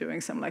artist who's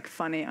doing some like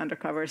funny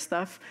undercover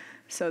stuff.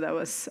 So that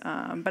was,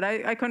 but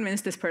I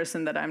convinced this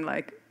person that I'm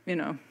like, you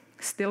know,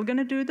 still going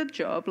to do the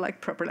job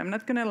like properly. I'm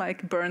not going to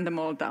like burn them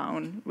all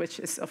down, which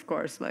is of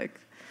course like,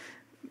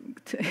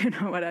 you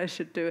know, what I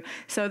should do.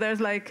 So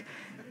there's like,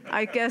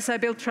 I guess I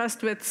built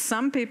trust with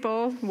some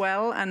people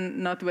well and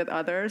not with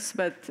others,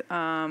 but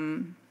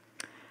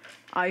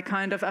I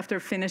kind of, after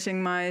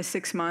finishing my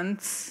 6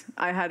 months,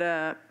 I had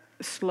a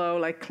slow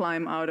like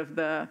climb out of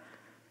the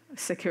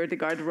security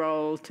guard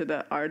role to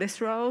the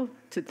artist role,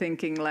 to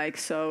thinking like,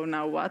 so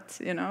now what,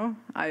 you know?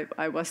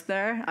 I was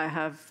there, I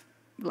have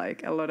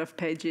like a lot of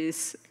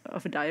pages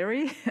of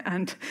diary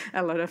and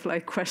a lot of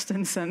like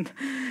questions and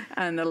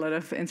a lot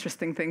of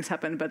interesting things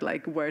happened, but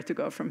like where to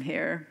go from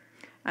here.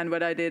 And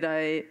what I did,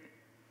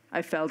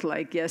 I felt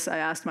like, yes, I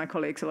asked my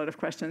colleagues a lot of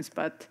questions,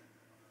 but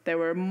there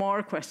were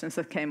more questions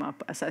that came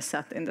up as I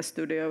sat in the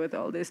studio with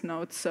all these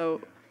notes.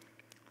 So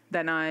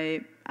then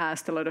I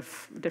asked a lot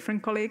of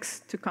different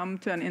colleagues to come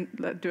to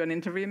do an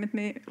interview with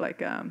me,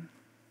 like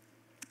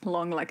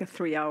long, like a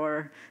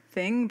 3-hour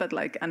thing, but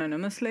like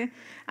anonymously.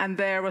 And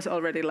there was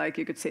already like,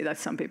 you could see that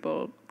some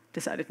people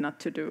decided not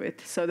to do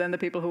it. So then the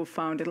people who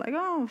found it like,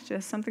 oh, she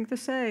has something to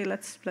say,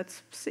 let's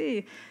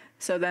see.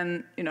 So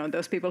then, you know,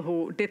 those people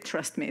who did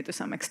trust me to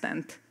some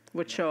extent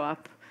would show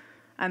up.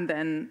 And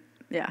then,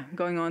 yeah,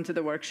 going on to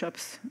the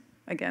workshops,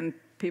 again,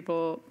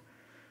 people,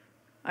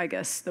 I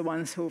guess the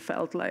ones who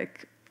felt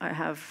like I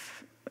have,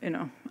 you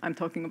know, I'm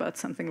talking about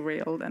something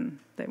real, then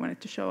they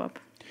wanted to show up.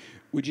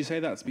 Would you say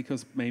that's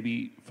because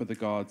maybe for the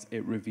guards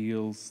it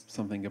reveals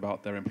something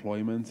about their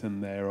employment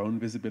and their own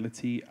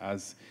visibility,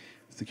 as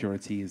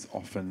security is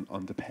often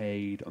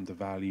underpaid,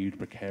 undervalued,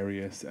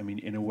 precarious? I mean,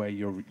 in a way,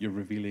 you're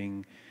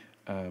revealing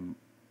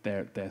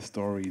their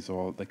stories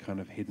or the kind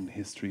of hidden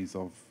histories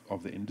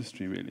of the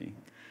industry, really.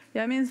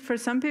 Yeah, I mean, for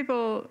some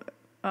people,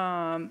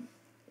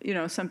 you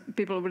know, some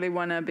people really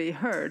want to be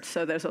heard.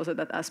 So there's also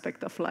that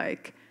aspect of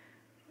like,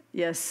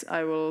 yes,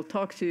 I will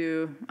talk to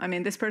you. I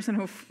mean, this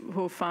person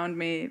who found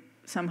me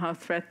somehow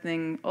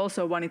threatening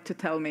also wanted to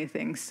tell me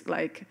things.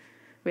 Like,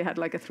 we had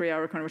like a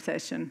 3-hour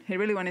conversation. He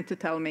really wanted to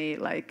tell me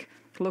like,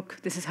 look,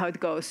 this is how it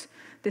goes.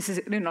 This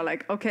is, you know,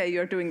 like, okay,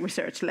 you're doing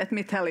research. Let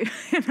me tell you,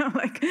 you know,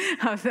 like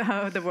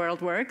how the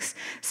world works.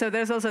 So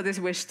there's also this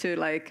wish to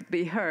like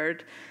be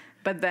heard.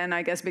 But then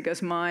I guess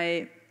because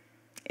my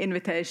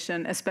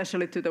invitation,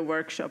 especially to the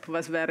workshop,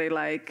 was very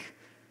like,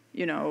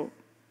 you know,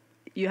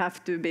 you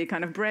have to be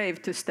kind of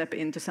brave to step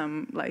into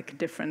some like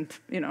different,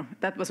 you know,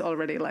 that was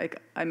already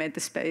like, I made the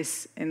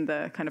space in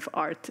the kind of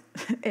art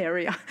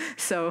area.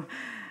 So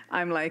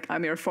I'm like,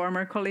 I'm your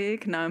former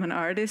colleague, now I'm an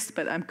artist,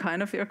 but I'm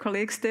kind of your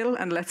colleague still,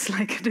 and let's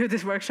like do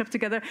this workshop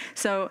together.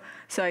 So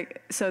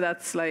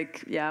that's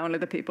like, yeah, only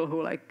the people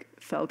who like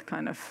felt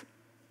kind of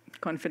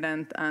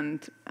confident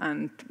and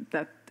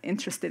that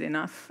interested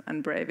enough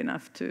and brave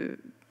enough to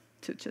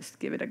just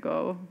give it a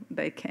go,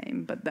 they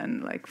came. But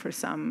then like for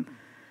some,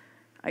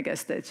 I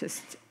guess they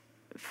just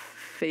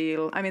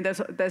feel, I mean, there's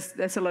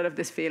a lot of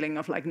this feeling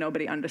of like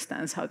nobody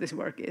understands how this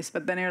work is.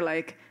 But then you're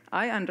like,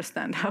 I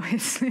understand how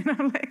it's, you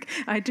know, like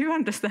I do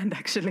understand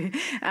actually,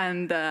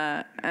 and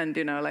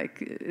you know,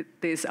 like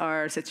these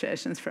are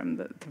situations from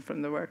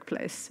the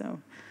workplace.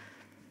 So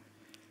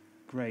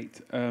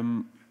great.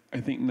 I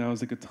think now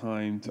is a good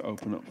time to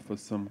open up for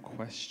some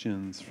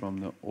questions from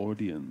the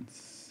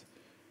audience.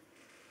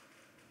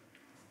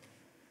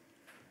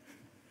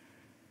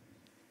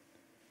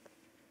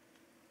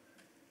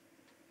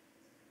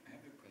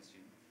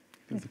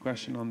 There's a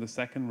question on the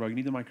second row. You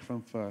need the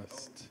microphone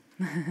first.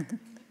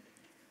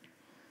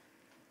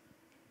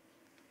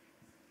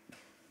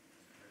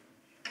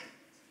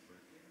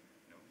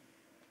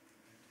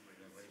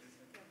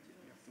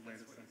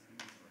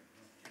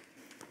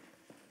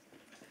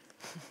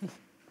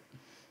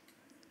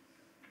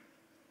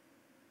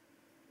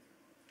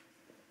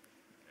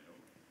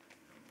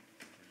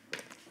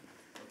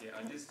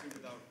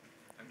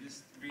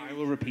 I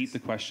will repeat the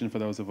question for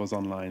those of us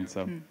online.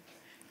 So.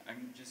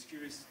 I'm just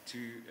curious to,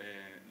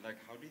 like,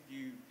 how did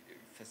you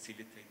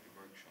facilitate the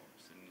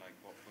workshops, and like,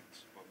 what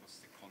was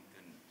the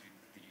content?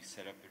 Did you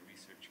set up a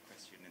research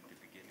question at the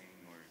beginning,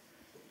 or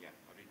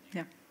how did you?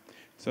 Yeah.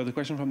 So the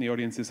question from the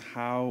audience is,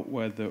 how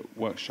were the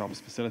workshops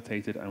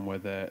facilitated, and were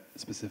there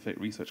specific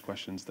research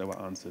questions that were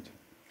answered?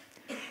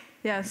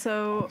 Yeah.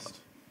 So.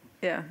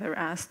 Yeah, they were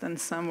asked, and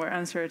some were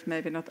answered,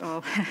 maybe not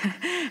all.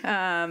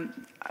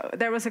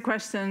 There was a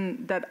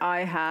question that I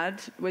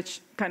had,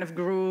 which kind of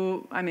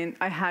grew. I mean,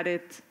 I had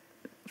it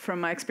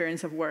from my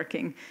experience of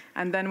working.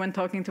 And then when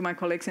talking to my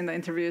colleagues in the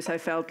interviews, I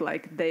felt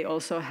like they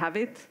also have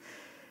it,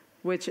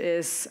 which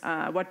is,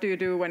 what do you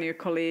do when your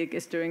colleague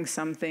is doing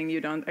something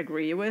you don't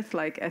agree with,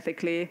 like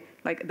ethically?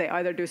 Like they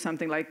either do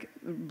something like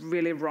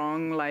really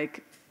wrong,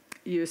 like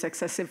use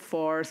excessive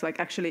force, like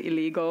actually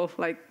illegal,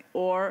 like,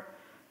 or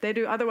they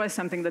do otherwise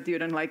something that you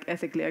don't like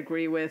ethically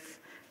agree with,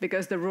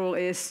 because the rule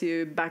is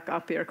you back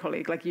up your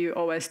colleague. Like you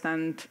always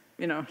stand,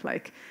 you know,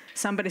 like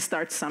somebody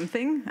starts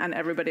something and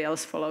everybody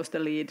else follows the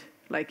lead.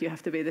 Like you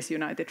have to be this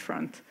united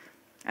front.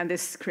 And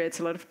this creates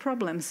a lot of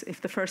problems if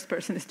the first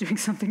person is doing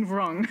something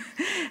wrong.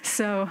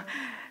 So,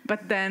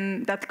 but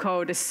then that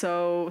code is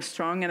so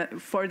strong,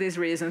 and for these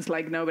reasons,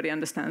 like nobody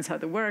understands how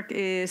the work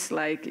is,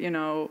 like, you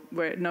know,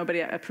 where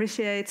nobody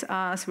appreciates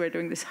us, we're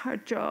doing this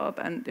hard job,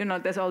 and, you know,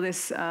 there's all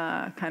this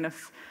kind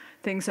of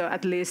thing. So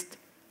at least,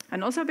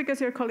 and also because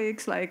your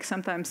colleagues like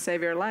sometimes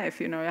save your life,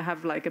 you know, you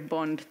have like a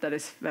bond that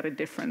is very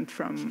different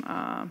from,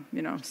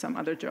 you know, some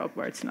other job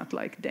where it's not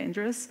like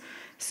dangerous.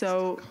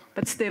 So,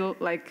 but still,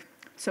 like,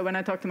 so when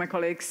I talk to my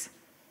colleagues,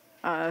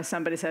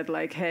 somebody said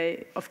like,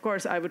 hey, of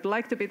course, I would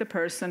like to be the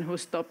person who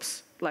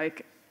stops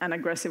like an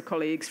aggressive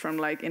colleagues from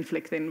like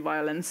inflicting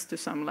violence to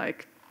some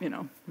like, you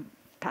know,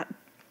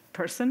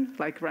 person,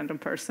 like random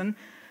person.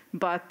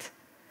 But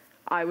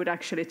I would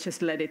actually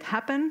just let it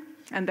happen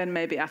and then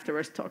maybe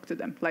afterwards talk to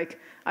them. Like,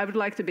 I would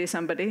like to be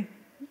somebody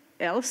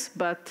else,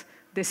 but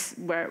this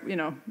where, you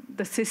know,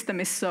 the system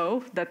is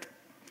so that,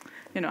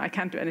 you know, I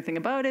can't do anything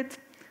about it.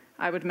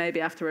 I would maybe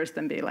afterwards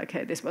then be like,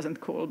 hey, this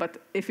wasn't cool. But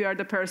if you are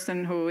the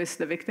person who is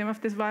the victim of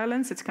this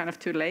violence, it's kind of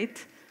too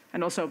late.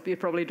 And also, you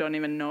probably don't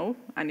even know,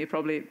 and you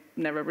probably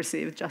never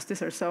received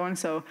justice or so on.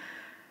 So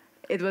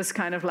it was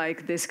kind of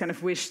like this kind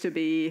of wish to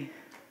be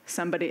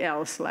somebody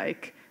else,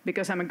 like,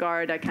 because I'm a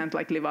guard, I can't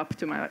like live up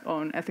to my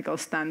own ethical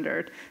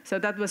standard. So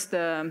that was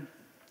the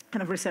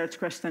kind of research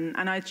question.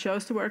 And I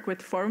chose to work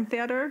with forum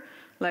theater,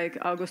 like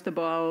Auguste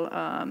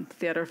Boal,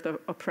 theater of the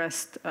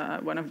oppressed,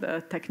 one of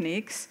the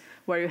techniques,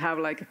 where you have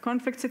like a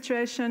conflict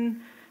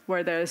situation,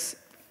 where there's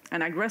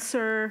an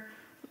aggressor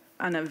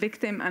and a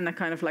victim and a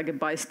kind of like a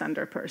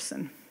bystander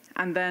person.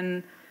 And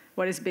then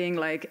what is being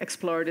like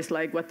explored is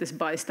like what this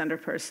bystander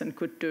person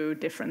could do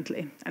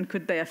differently, and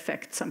could they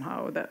affect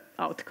somehow the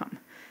outcome.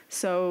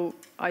 So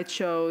I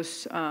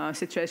chose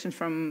situations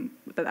from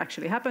that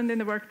actually happened in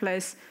the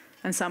workplace,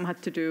 and some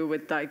had to do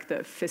with like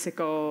the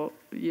physical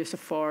use of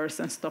force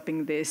and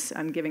stopping this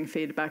and giving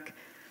feedback,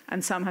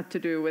 and some had to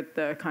do with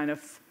the kind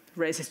of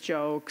racist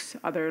jokes,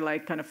 other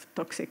like kind of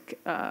toxic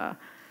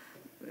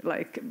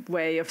like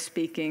way of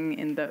speaking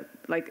in the,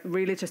 like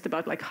really just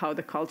about like how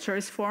the culture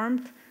is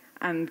formed.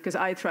 And because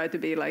I tried to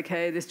be like,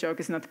 hey, this joke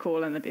is not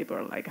cool, and the people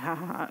are like, ha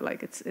ha ha,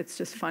 like it's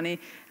just funny.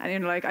 And you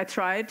know, like I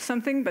tried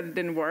something, but it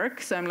didn't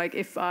work. So I'm like,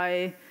 if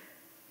I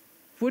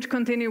would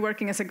continue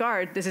working as a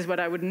guard, this is what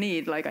I would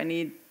need. Like I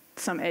need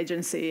some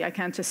agency. I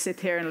can't just sit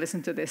here and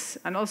listen to this.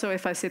 And also,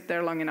 if I sit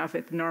there long enough,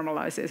 it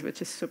normalizes,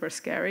 which is super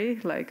scary.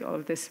 Like all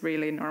of this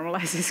really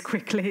normalizes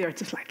quickly. You're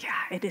just like,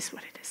 yeah, it is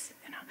what it is,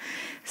 you know.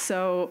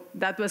 So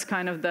that was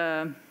kind of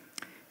the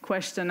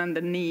question and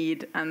the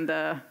need and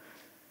the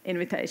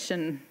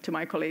invitation to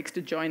my colleagues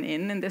to join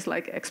in this,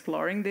 like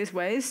exploring these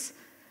ways.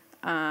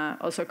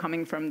 Also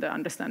coming from the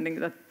understanding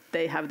that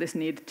they have this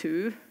need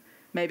too.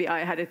 Maybe I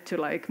had it to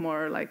like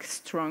more like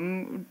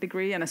strong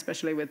degree, and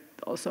especially with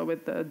also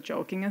with the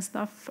joking and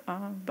stuff.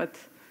 But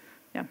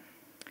yeah,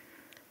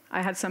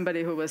 I had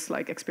somebody who was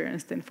like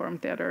experienced in forum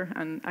theater,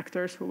 and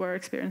actors who were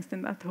experienced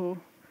in that, who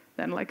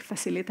then like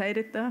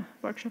facilitated the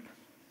workshop.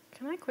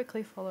 Can I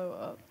quickly follow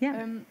up?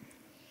 Yeah.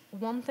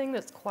 One thing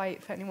that's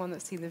quite, for anyone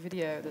that's seen the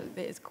video,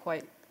 that is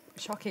quite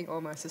shocking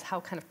almost, is how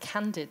kind of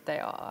candid they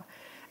are.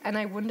 And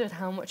I wondered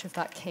how much of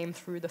that came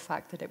through the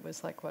fact that it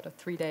was like, what, a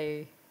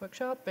 3-day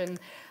workshop? And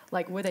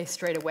like, were they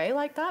straight away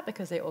like that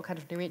because they all kind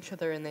of knew each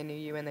other and they knew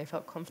you and they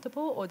felt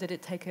comfortable? Or did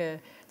it take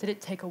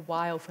a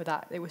while for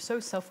that? They were so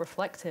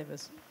self-reflective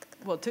as,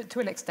 well, to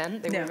an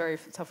extent, they were very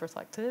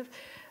self-reflective.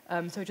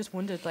 So I just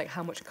wondered like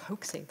how much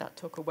coaxing that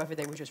took, or whether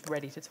they were just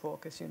ready to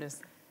talk as soon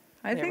as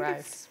they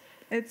arrived.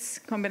 It's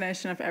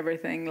combination of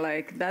everything,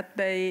 like that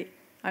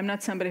I'm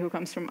not somebody who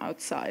comes from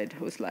outside,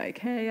 who's like,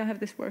 hey, I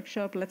have this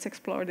workshop, let's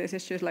explore these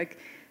issues. Like,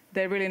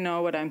 they really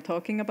know what I'm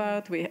talking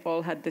about. We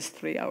all had this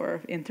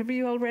 3-hour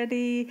interview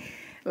already.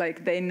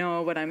 Like, they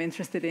know what I'm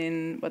interested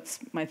in, what's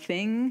my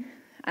thing,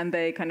 and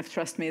they kind of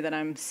trust me that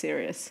I'm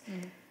serious.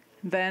 Mm-hmm.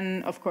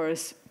 Then, of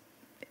course,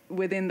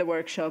 within the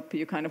workshop,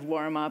 you kind of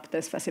warm up,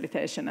 there's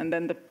facilitation, and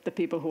then the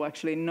people who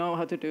actually know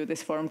how to do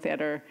this forum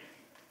theater,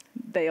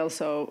 they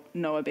also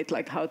know a bit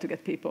like how to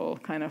get people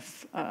kind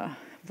of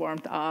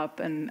warmed up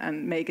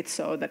and make it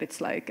so that it's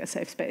like a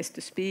safe space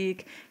to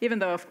speak. Even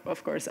though,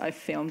 of course, I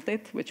filmed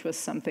it, which was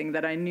something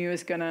that I knew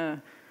is going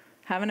to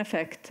have an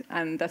effect.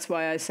 And that's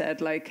why I said,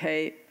 like,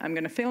 hey, I'm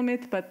going to film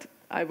it, but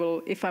I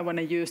will, if I want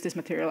to use this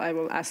material, I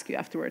will ask you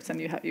afterwards, and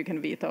you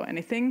can veto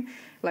anything.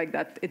 Like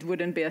that, it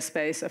wouldn't be a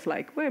space of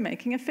like, we're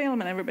making a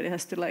film and everybody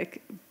has to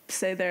like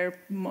say their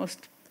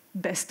most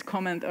best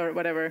comment or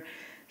whatever.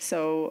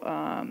 So,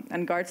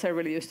 and guards are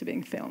really used to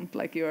being filmed.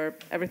 Like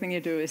everything you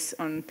do is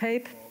on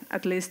tape,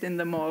 at least in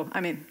the mall.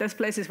 I mean, there's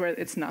places where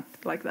it's not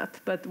like that,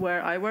 but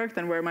where I worked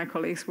and where my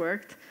colleagues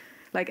worked,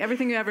 like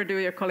everything you ever do,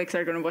 your colleagues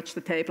are going to watch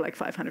the tape like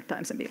 500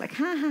 times and be like,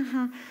 ha, ha,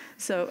 ha.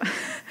 So,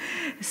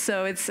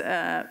 so it's,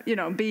 you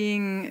know,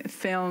 being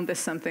filmed is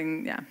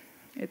something, yeah,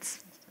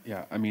 it's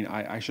Yeah, I mean,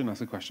 I shouldn't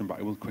ask a question, but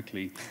I will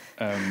quickly.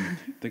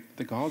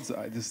 The guards,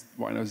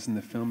 what I noticed in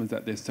the film is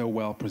that they're so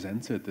well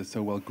presented, they're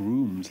so well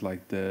groomed.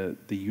 Like the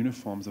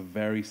uniforms are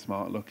very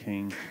smart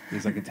looking.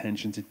 There's like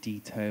attention to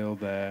detail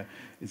there.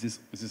 Is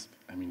this?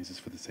 I mean, is this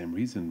for the same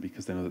reason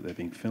because they know that they're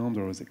being filmed,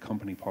 or is it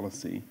company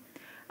policy?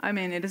 I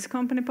mean, it is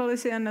company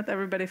policy, and not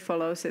everybody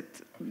follows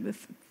it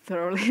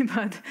thoroughly.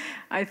 But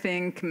I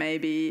think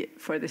maybe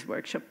for this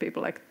workshop,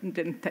 people like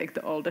didn't take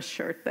the oldest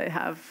shirt they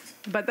have.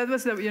 But that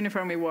was the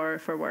uniform we wore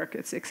for work.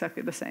 It's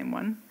exactly the same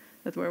one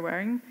that we're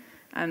wearing.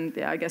 And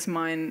yeah, I guess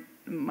my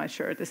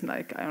shirt is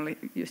like I only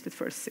used it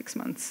for 6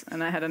 months,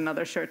 and I had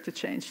another shirt to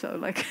change. So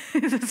like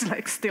it's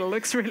like still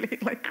looks really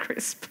like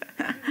crisp.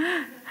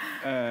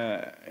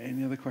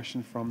 Any other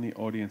question from the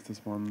audience?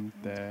 There's one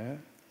there.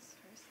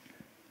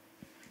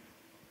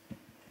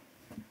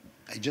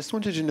 I just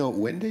wanted to know,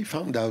 when they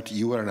found out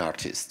you were an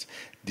artist,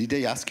 did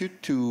they ask you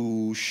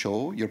to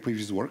show your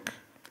previous work?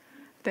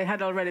 They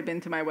had already been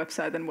to my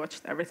website and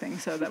watched everything,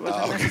 so that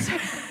wasn't necessary.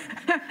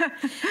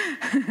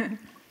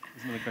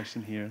 There's another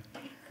question here.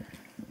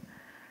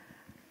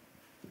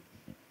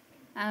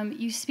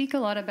 You speak a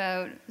lot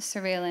about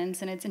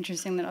surveillance, and it's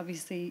interesting that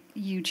obviously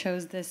you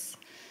chose this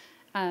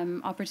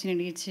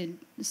opportunity to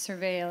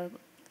surveil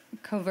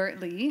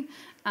covertly.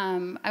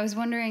 I was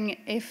wondering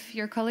if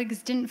your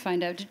colleagues didn't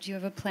find out, did you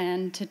have a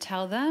plan to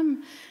tell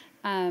them?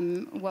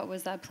 What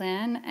was that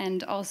plan?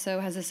 And also,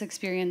 has this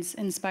experience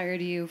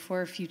inspired you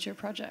for future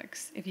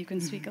projects? If you can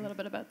speak a little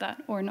bit about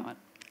that or not.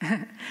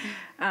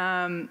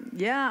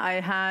 Yeah,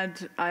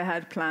 I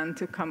had planned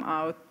to come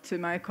out to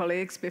my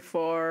colleagues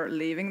before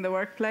leaving the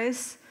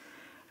workplace.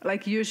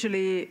 Like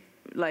usually,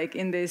 like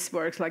in these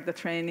works, like the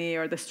trainee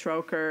or the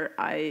stroker,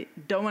 I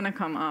don't want to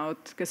come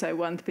out because I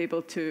want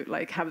people to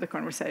like have the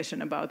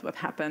conversation about what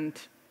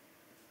happened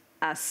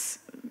as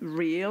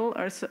real.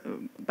 Or so,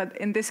 but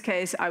in this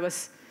case,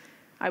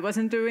 I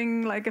wasn't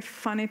doing like a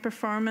funny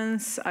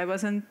performance. I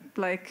wasn't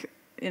like,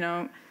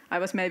 I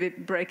was maybe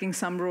breaking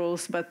some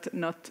rules, but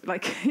not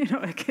like,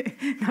 like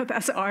not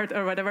as art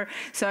or whatever.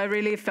 So I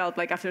really felt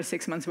like after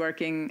 6 months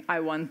working,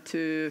 I want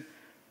to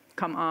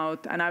come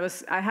out. And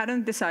I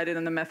hadn't decided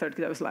on the method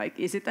because I was like,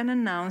 is it an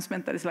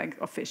announcement that is like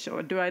official?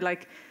 Or do I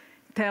like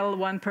tell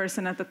one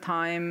person at a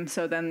time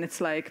so then it's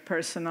like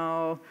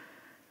personal?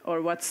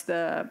 Or what's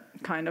the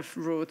kind of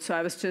route? So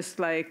I was just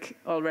like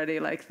already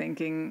like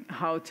thinking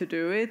how to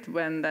do it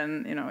when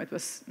then, it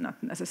was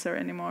not necessary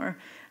anymore.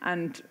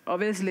 And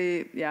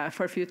obviously, yeah,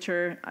 for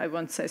future, I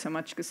won't say so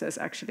much because there's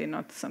actually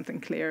not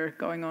something clear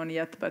going on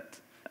yet,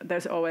 but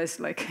there's always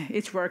like,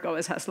 each work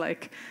always has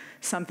like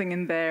something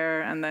in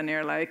there. And then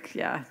you're like,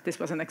 yeah, this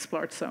wasn't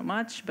explored so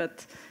much,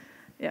 but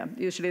yeah,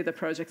 usually the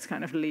projects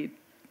kind of lead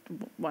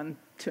one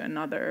to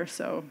another.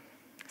 So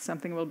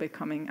something will be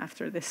coming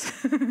after this.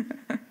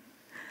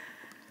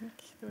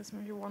 There was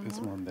maybe one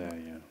There's more. one there,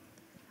 yeah.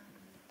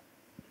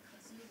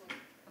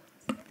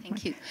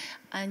 Thank you.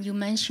 And you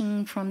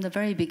mentioned from the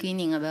very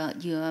beginning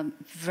about you are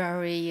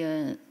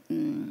very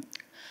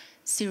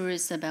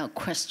serious about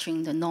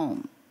questioning the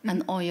norm.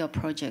 And all your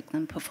project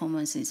and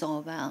performance is all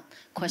about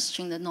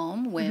questioning the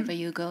norm. Wherever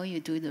you go, you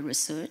do the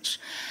research.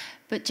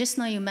 But just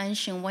now you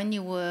mentioned when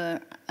you were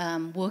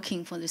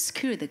working for the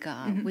security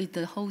guard with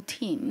the whole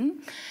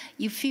team,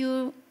 you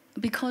feel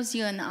because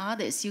you're an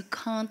artist, you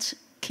can't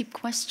keep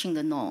questioning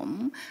the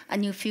norm,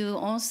 and you feel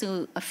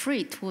also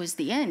afraid towards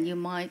the end you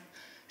might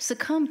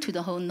succumb to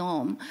the whole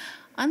norm.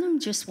 And I'm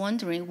just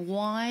wondering,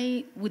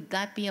 why would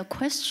that be a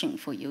question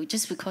for you?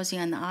 Just because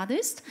you're an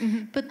artist?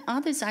 But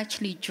artists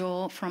actually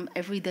draw from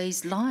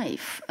everyday's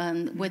life,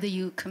 and whether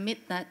you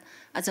commit that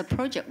as a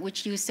project,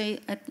 which you say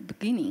at the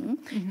beginning,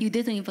 you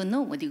didn't even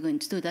know what you're going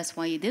to do. That's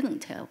why you didn't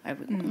tell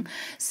everyone.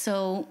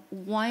 So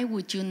why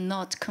would you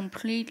not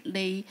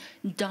completely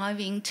dive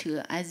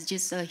into as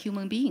just a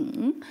human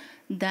being,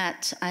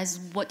 that as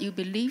what you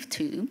believe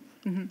to,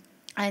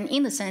 and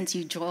in a sense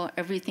you draw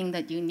everything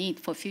that you need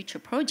for future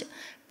project,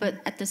 but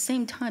at the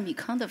same time you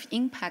kind of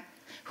impact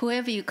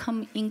whoever you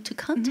come into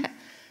contact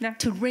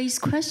to raise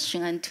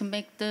question and to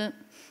make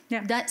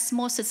that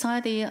small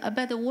society a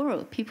better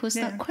world. People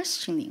start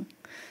questioning.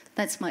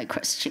 That's my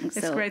question.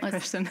 It's a great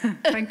question.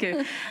 Thank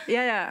you.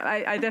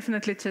 I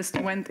definitely just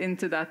went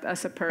into that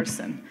as a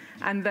person.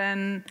 And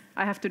then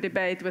I have to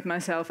debate with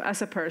myself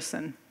as a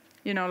person.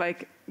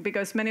 Like,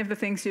 because many of the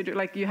things you do,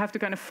 like, you have to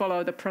kind of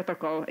follow the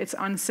protocol. It's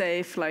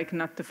unsafe, like,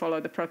 not to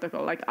follow the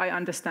protocol. Like, I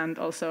understand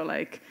also,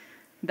 like,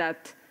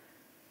 that,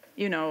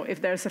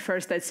 if there's a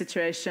first aid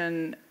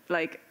situation,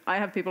 like, I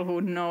have people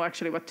who know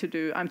actually what to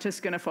do. I'm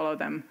just going to follow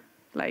them.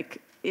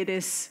 Like, it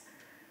is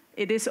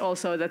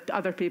also that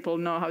other people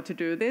know how to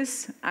do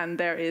this. And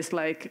there is,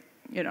 like,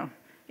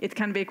 it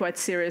can be quite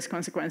serious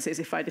consequences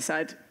if I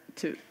decide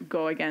to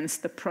go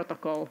against the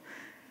protocol.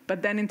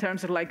 But then in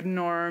terms of like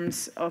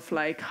norms of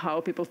like how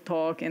people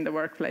talk in the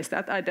workplace,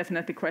 that I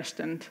definitely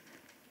questioned.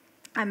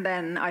 And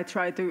then I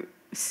try to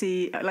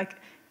see, like,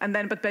 and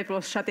then but people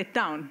shut it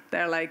down.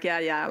 They're like,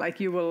 yeah, like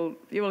you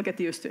will get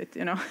used to it,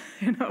 you know,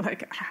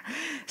 like.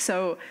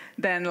 So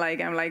then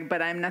like I'm like,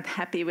 but I'm not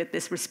happy with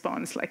this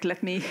response. Like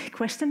let me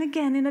question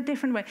again in a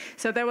different way.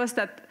 So there was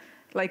that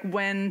like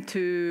when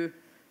to.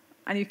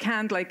 And you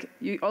can't, like,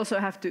 you also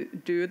have to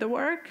do the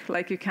work.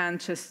 Like, you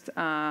can't just,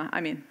 I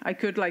mean, I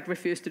could, like,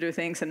 refuse to do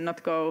things and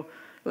not go,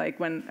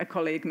 like, when a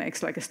colleague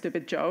makes, like, a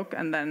stupid joke,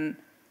 and then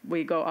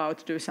we go out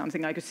to do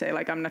something, I could say,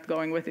 like, I'm not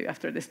going with you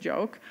after this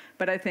joke.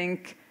 But I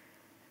think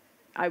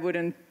I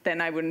wouldn't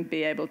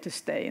be able to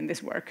stay in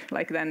this work.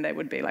 Like, then they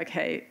would be like,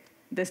 hey,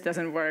 this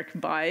doesn't work,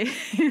 bye.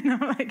 You know,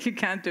 like, you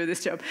can't do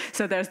this job.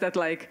 So there's that,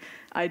 like,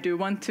 I do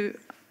want to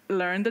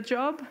learn the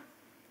job,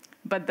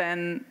 but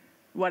then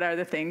what are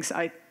the things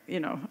I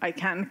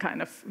can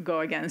kind of go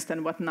against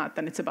and what not,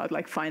 and it's about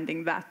like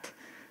finding that.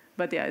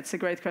 But yeah, it's a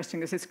great question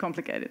because it's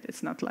complicated.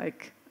 It's not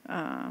like,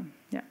 yeah.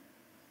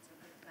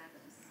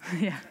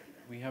 Yeah.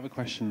 We have a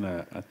question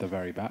at the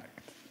very back.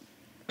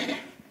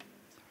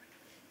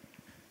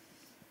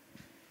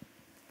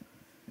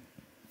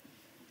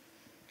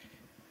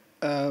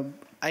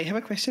 I have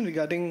a question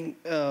regarding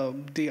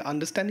the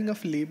understanding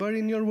of labor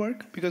in your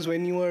work, because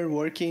when you are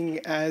working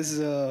as,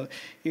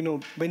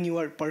 when you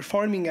are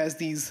performing as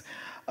these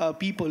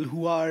people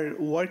who are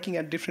working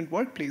at different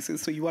workplaces,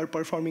 so you are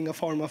performing a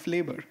form of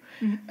labor.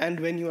 Mm-hmm. And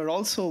when you are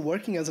also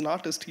working as an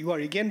artist, you are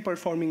again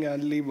performing a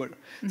labor.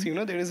 Mm-hmm.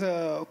 So, there is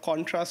a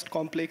contrast,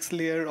 complex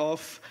layer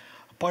of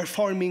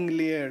performing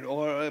layer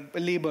or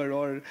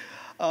labor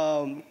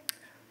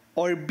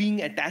or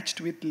being attached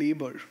with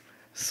labor.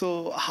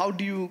 So how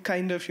do you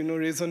kind of,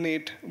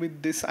 resonate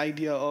with this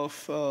idea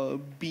of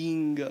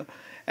being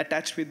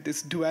attached with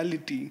this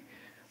duality?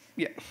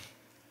 Yeah.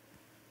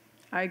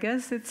 I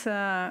guess it's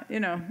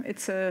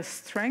it's a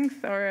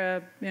strength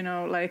or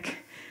like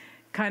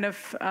kind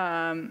of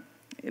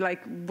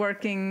like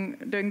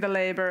doing the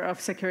labor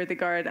of security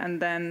guard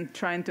and then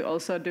trying to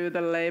also do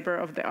the labor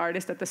of the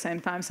artist at the same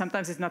time.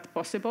 Sometimes it's not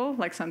possible.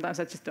 Like sometimes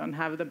I just don't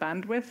have the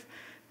bandwidth.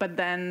 But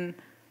then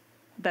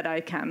that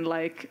I can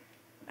like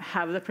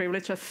have the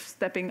privilege of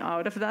stepping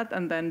out of that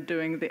and then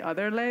doing the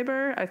other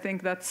labor. I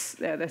think that's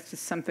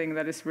just something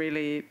that is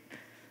really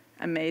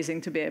amazing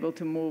to be able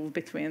to move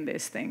between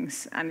these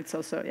things. And it's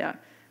also,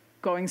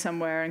 going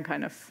somewhere and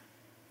kind of,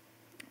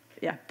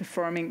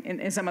 performing.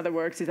 In some other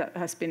works, it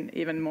has been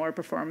even more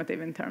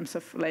performative in terms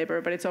of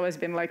labor, but it's always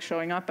been like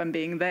showing up and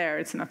being there.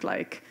 It's not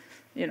like,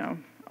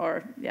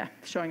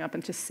 showing up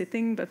and just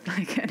sitting, but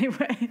like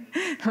anyway,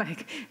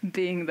 like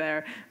being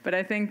there. But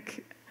I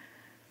think,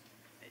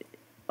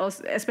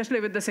 also,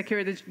 especially with the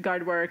security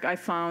guard work, I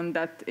found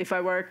that if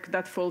I work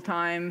that full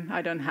time,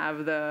 I don't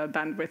have the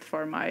bandwidth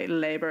for my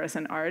labor as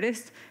an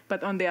artist.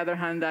 But on the other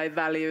hand, I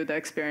value the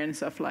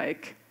experience of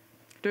like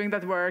doing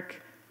that work,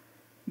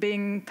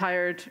 being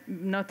tired,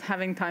 not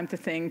having time to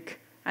think,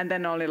 and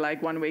then only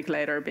like 1 week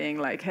later being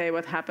like, hey,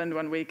 what happened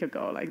 1 week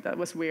ago? Like that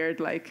was weird,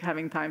 like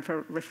having time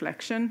for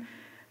reflection.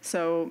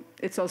 So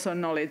it's also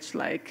knowledge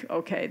like,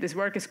 okay, this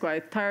work is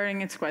quite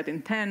tiring, it's quite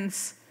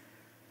intense.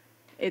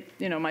 It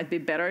might be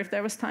better if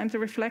there was time to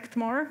reflect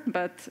more,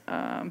 but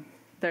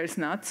there's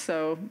not.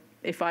 So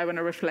if I want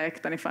to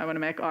reflect and if I want to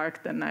make art,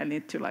 then I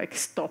need to like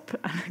stop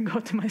and go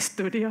to my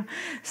studio.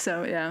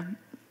 So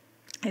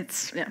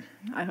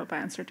I hope I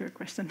answered your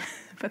question,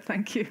 but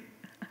thank you.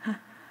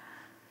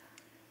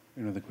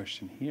 Another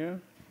question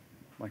here.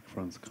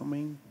 Microphone's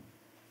coming.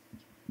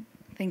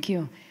 Thank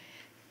you.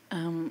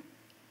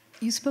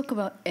 You spoke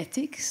about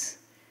ethics.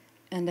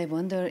 And I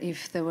wonder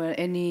if there were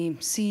any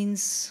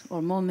scenes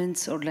or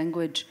moments or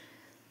language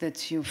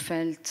that you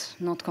felt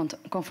not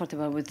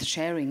comfortable with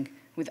sharing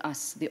with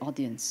us, the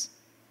audience.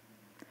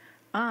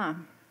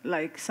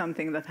 Like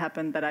something that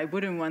happened that I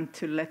wouldn't want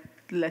to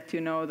let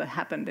you know that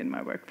happened in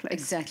my workplace.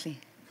 Exactly.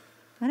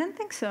 I don't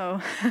think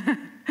so.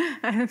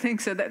 I don't think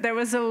so. There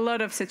was a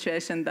lot of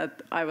situations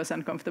that I was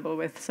uncomfortable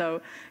with.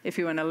 So if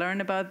you want to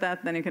learn about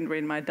that, then you can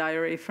read my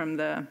diary from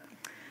the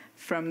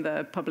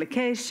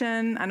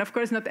publication. And of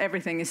course, not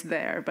everything is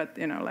there, but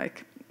there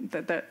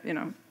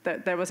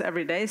was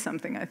every day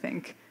something, I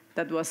think,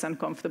 that was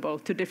uncomfortable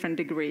to different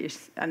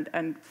degrees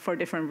and for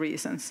different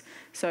reasons.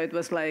 So it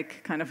was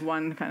like kind of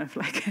one kind of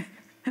like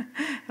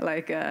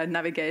like a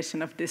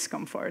navigation of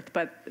discomfort.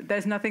 But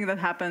there's nothing that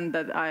happened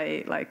that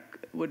I like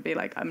would be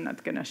like, I'm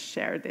not gonna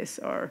share this,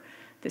 or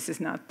this is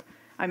not.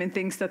 I mean,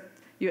 things that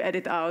you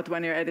edit out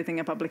when you're editing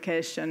a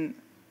publication,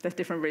 there's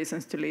different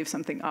reasons to leave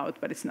something out,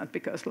 but it's not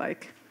because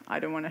like I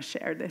don't want to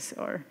share this,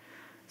 or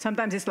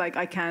sometimes it's like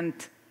I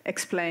can't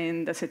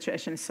explain, the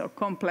situation is so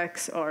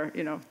complex, or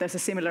there's a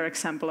similar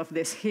example of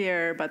this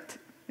here, but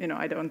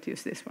I don't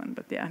use this one.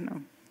 But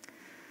no,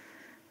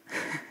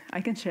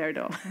 I can share it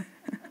all.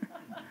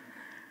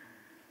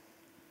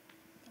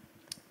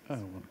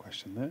 One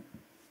question there.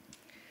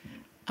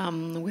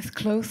 With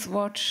Close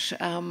Watch,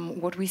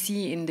 what we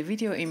see in the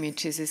video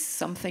images is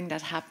something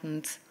that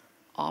happened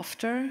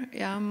after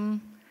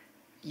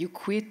you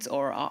quit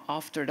or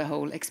after the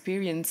whole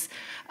experience.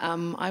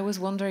 I was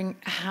wondering,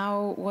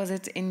 how was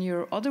it in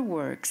your other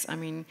works? I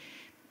mean,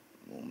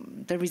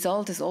 the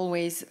result is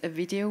always a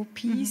video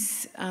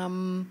piece.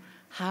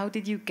 How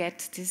did you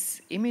get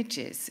these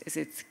images? Is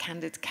it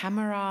candid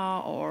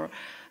camera, or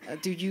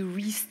do you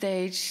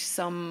restage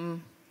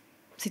some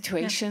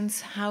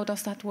situations? How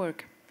does that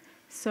work?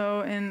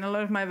 So in a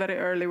lot of my very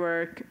early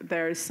work,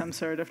 there is some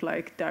sort of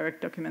like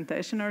direct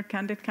documentation or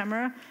candid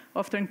camera,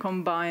 often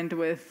combined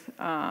with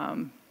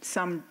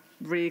some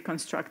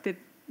reconstructed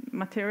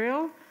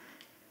material.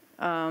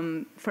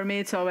 For me,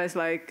 it's always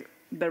like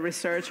the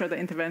research or the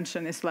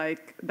intervention is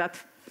like,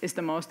 that is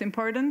the most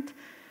important.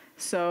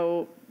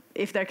 So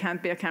if there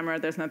can't be a camera,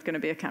 there's not going to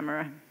be a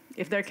camera.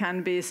 If there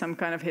can be some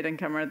kind of hidden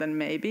camera, then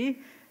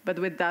maybe. But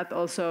with that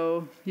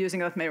also, using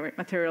that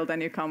material,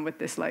 then you come with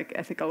this like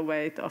ethical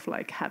weight of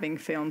like having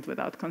filmed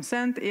without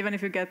consent. Even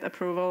if you get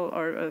approval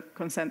or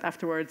consent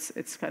afterwards,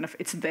 it's kind of,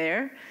 it's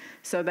there.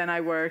 So then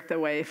I worked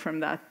away from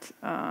that.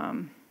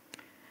 And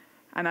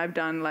I've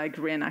done like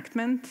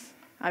reenactment.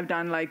 I've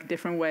done like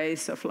different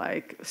ways of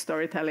like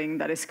storytelling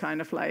that is kind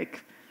of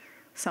like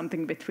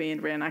something between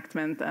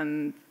reenactment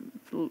and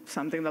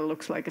something that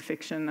looks like a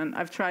fiction. And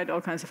I've tried all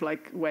kinds of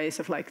like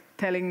ways of like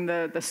telling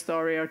the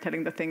story or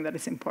telling the thing that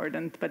is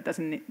important, but that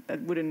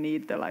wouldn't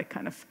need the like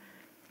kind of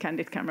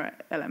candid camera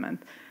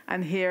element.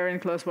 And here in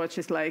Close Watch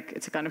is like,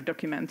 it's a kind of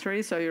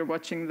documentary. So you're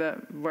watching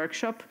the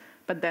workshop,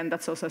 but then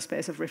that's also a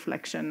space of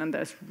reflection, and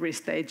there's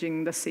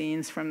restaging the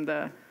scenes from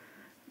the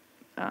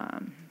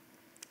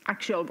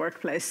actual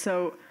workplace.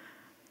 So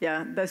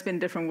yeah, there's been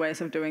different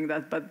ways of doing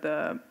that, but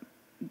the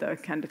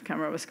candid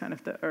camera was kind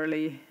of the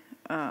early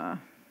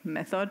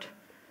method,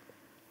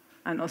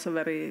 and also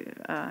very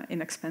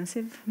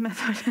inexpensive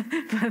method.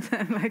 But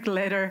then, like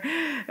later,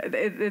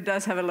 it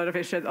does have a lot of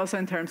issues. Also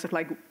in terms of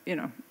like, you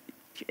know,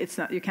 it's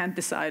not, you can't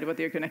decide what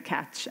you're going to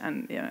catch,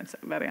 and you know, it's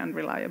very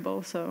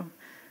unreliable. So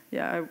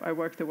yeah, I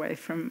worked away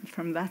from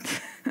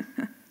that.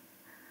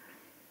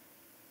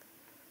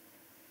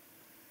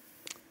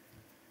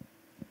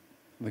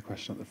 The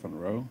question at the front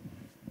row.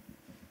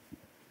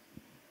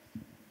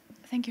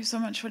 Thank you so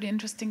much for the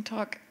interesting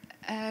talk.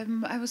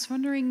 I was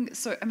wondering,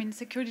 so I mean,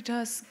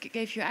 Securitas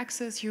gave you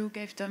access, you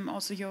gave them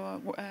also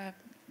your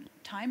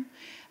time,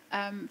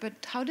 but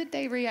how did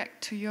they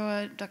react to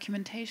your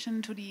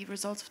documentation, to the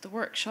results of the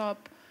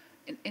workshop?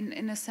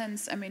 In a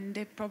sense, I mean,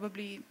 they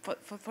probably,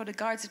 for the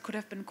guards, it could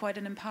have been quite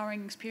an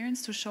empowering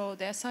experience to show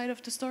their side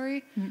of the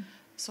story.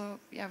 So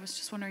yeah, I was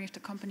just wondering if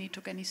the company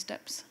took any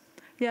steps.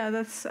 Yeah,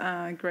 that's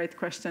a great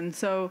question.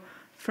 So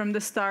from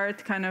the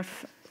start, kind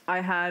of,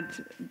 I had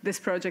this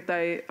project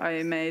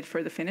I made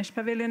for the Finnish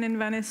pavilion in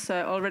Venice. So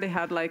I already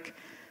had like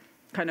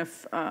kind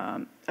of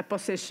a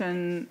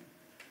position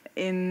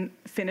in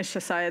Finnish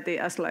society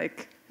as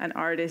like an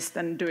artist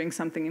and doing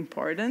something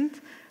important.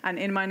 And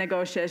in my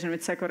negotiation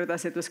with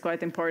Securitas, it was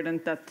quite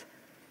important that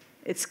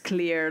it's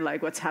clear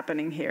like what's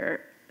happening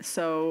here.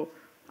 So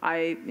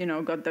I, you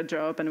know, got the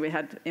job, and we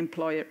had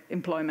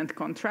employment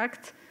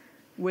contract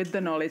with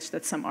the knowledge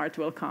that some art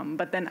will come.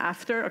 But then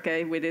after,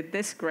 okay, we did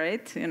this,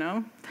 great, you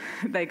know,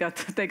 they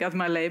got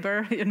my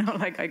labor, you know,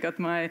 like I got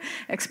my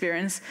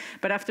experience.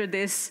 But after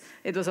this,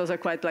 it was also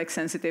quite like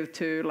sensitive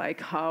to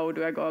like, how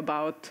do I go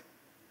about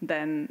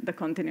then the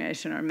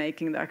continuation or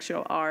making the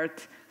actual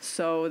art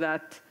so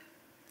that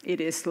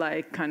it is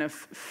like kind of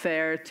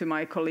fair to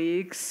my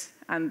colleagues,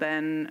 and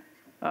then,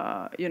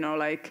 you know,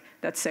 like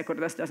that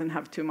Securitas doesn't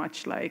have too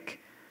much like,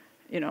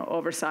 you know,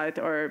 oversight,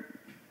 or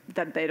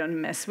that they don't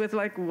mess with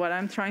like what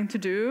I'm trying to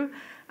do.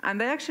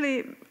 And they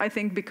actually, I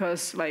think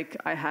because like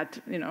I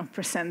had, you know,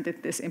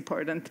 presented this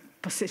important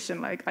position,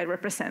 like I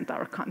represent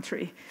our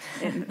country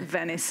in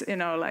Venice, you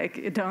know,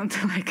 like don't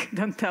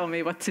tell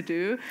me what to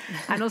do.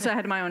 And also I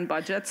had my own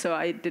budget, so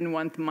I didn't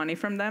want money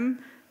from them.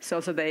 So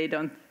also they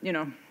don't, you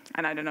know,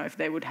 and I don't know if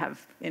they would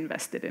have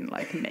invested in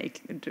like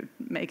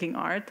making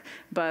art,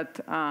 but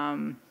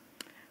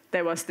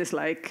there was this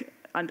like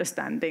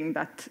understanding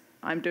that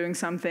I'm doing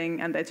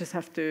something and they just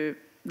have to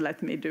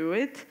let me do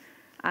it.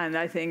 And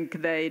I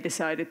think they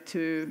decided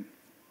to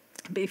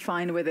be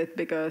fine with it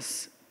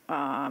because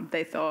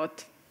they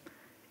thought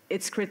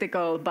it's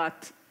critical,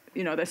 but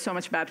you know, there's so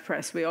much bad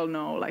press. We all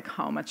know like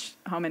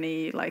how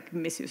many like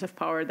misuse of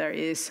power there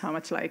is, how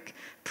much like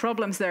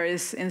problems there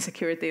is in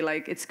security.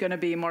 Like it's going to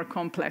be more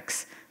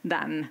complex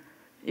than,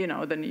 you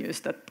know, the news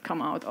that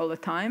come out all the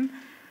time.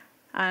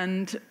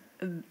 And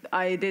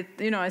I did,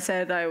 you know, I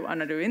said I want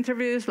to do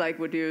interviews, like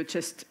would you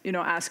just, you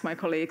know, ask my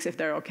colleagues if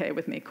they're okay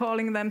with me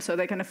calling them, so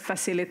they kind of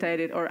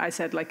facilitated, or I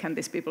said like, can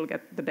these people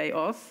get the day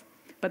off?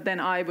 But then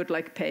I would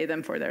like pay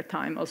them for their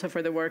time, also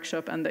for the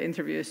workshop and the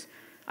interviews.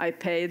 I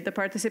paid the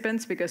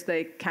participants because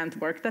they can't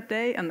work that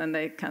day and then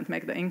they can't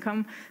make the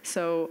income.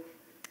 So,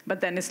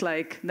 but then it's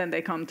like, then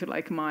they come to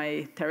like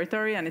my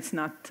territory and it's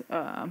not,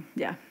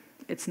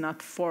 it's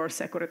not for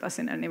Securitas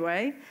in any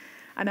way.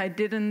 And I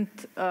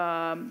didn't,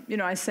 you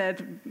know, I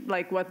said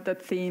like what the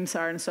themes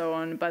are and so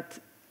on, but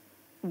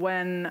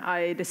when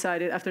I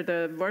decided after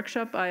the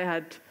workshop,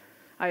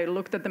 I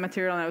looked at the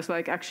material and I was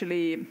like,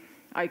 actually,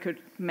 I could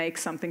make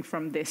something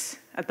from this.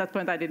 At that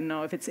point, I didn't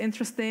know if it's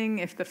interesting,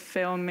 if the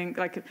filming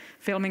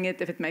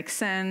it, if it makes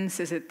sense,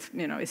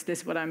 is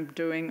this what I'm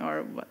doing,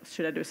 or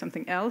should I do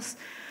something else?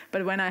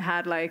 But when I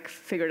had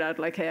figured out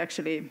hey,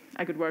 actually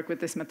I could work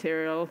with this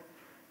material,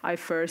 I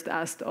first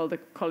asked all the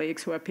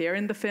colleagues who appear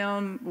in the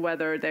film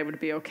whether they would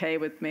be okay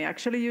with me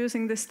actually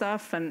using this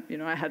stuff. And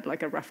I had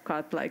a rough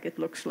cut, it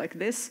looks like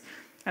this.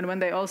 And when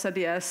they all said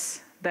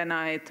yes, then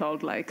I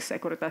told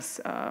Securitas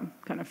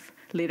kind of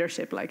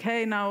leadership,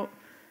 hey, now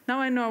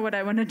I know what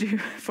I want to do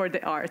for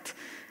the art,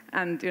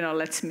 and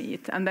let's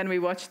meet. And then we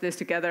watched this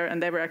together,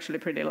 and they were actually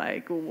pretty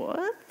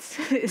what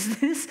is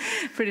this?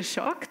 Pretty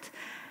shocked.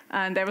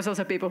 And there was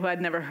also people who had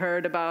never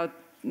heard about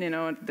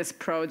this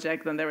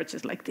project, and they were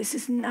just this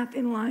is not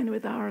in line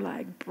with our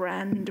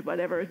brand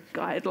whatever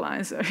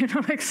guidelines,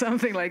 or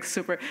something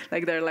super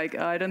they're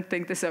oh, I don't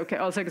think this is okay.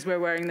 Also because we're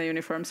wearing the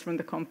uniforms from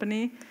the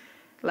company.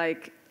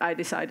 I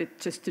decided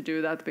just to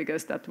do that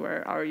because that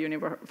were our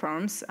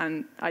uniforms,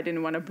 and I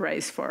didn't want to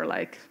brace for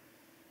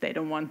they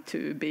don't want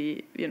to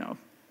be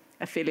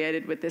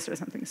affiliated with this or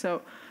something.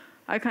 So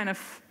I kind of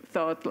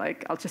thought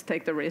I'll just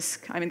take the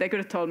risk. I mean, they could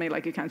have told me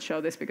you can't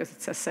show this because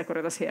it says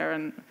Securitas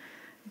here,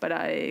 but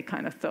I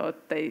kind of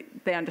thought they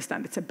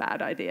understand it's a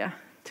bad idea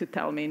to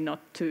tell me not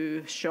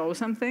to show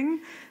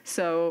something.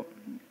 So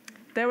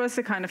there was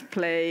a kind of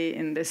play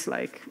in this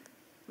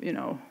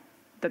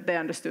that they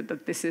understood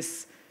that this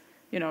is,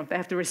 they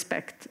have to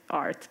respect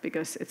art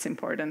because it's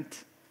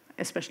important,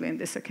 especially in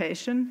this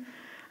occasion.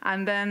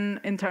 And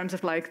then in terms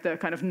of the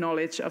kind of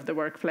knowledge of the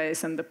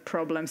workplace and the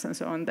problems and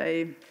so on,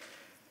 they,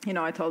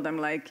 I told them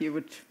you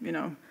would,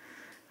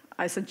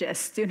 I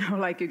suggest, you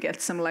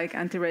get some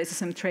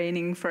anti-racism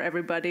training for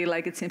everybody.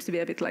 It seems to be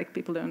a bit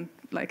people don't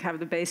have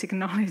the basic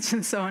knowledge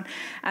and so on.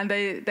 And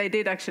they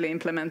did actually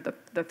implement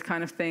that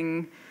kind of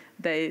thing.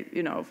 They,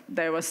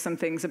 there was some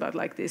things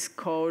about these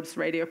codes,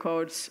 radio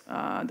codes,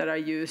 that are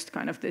used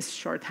kind of this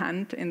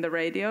shorthand in the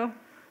radio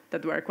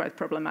that were quite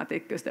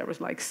problematic because there was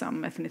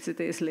some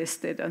ethnicities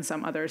listed and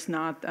some others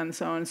not and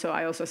so on. So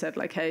I also said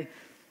hey,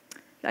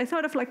 I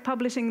thought of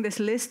publishing this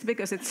list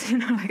because it's,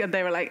 and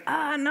they were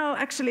no,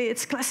 actually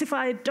it's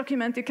classified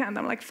document, you can't.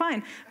 I'm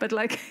fine, but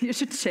you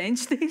should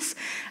change these.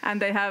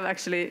 And they have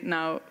actually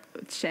now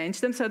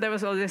changed them. So there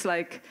was all this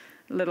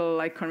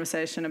little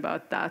conversation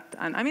about that.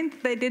 And I mean,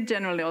 they did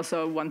generally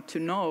also want to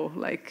know,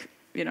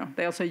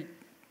 they also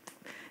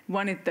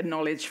wanted the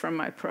knowledge from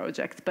my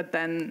project. But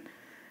then,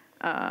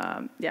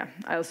 I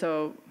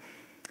also,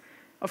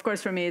 of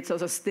course, for me, it's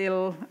also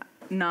still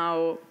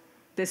now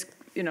this,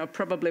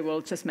 probably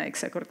will just make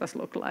Securitas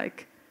look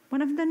like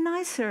one of the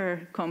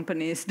nicer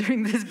companies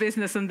doing this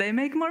business, and they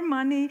make more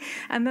money,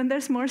 and then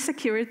there's more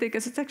security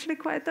because it's actually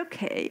quite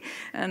okay,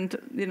 and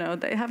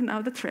they have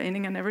now the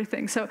training and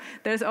everything. So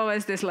there's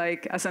always this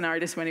as an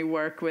artist, when you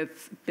work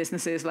with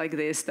businesses like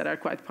this that are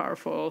quite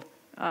powerful,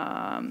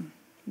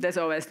 there's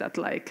always that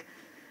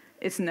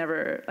it's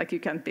never you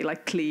can't be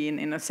clean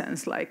in a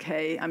sense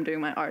hey, I'm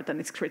doing my art and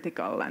it's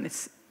critical and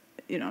it's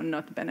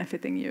not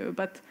benefiting you,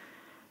 but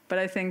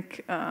I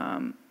think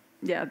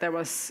there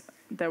was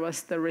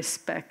the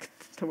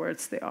respect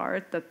towards the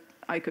art that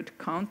I could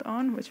count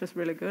on, which was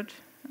really good.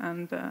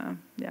 And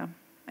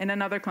in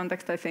another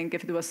context, I think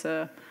if it was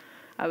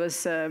I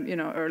was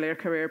earlier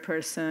career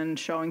person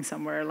showing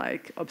somewhere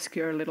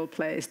obscure little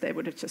place, they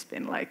would have just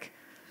been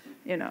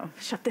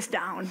shut this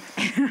down.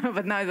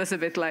 But now it was a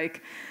bit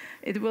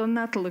it will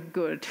not look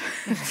good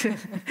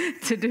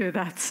to do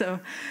that.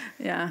 So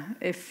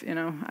if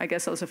I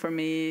guess also for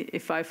me,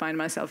 if I find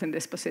myself in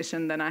this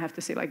position, then I have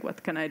to see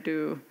what can I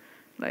do.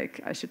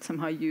 I should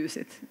somehow use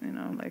it,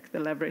 the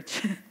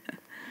leverage.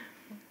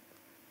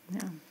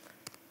 Yeah.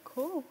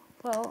 Cool.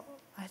 Well,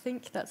 I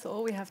think that's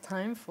all we have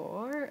time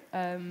for.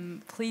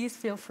 Please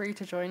feel free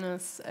to join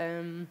us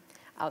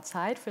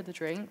outside for the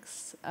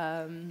drinks.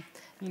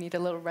 You need a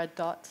little red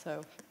dot,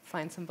 so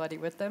find somebody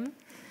with them.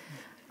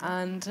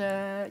 And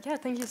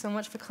thank you so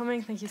much for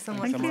coming. Thank you so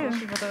much. Thank you.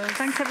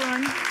 Thanks,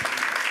 everyone.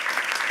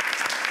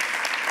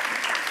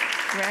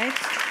 Great.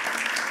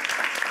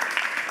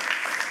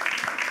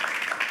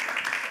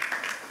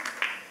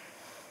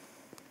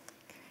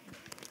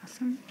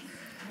 Awesome.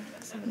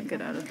 Let me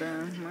get out of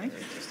the mic.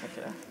 Just take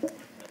it out.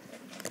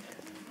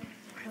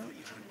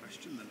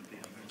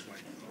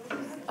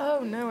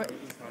 Oh, no.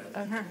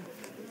 Okay.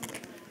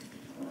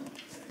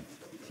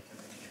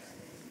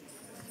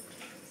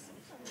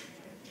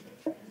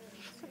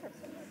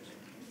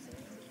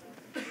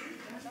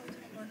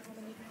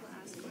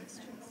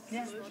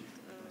 Yeah.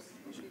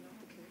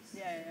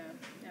 Yeah.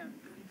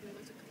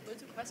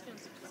 Loads of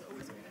questions.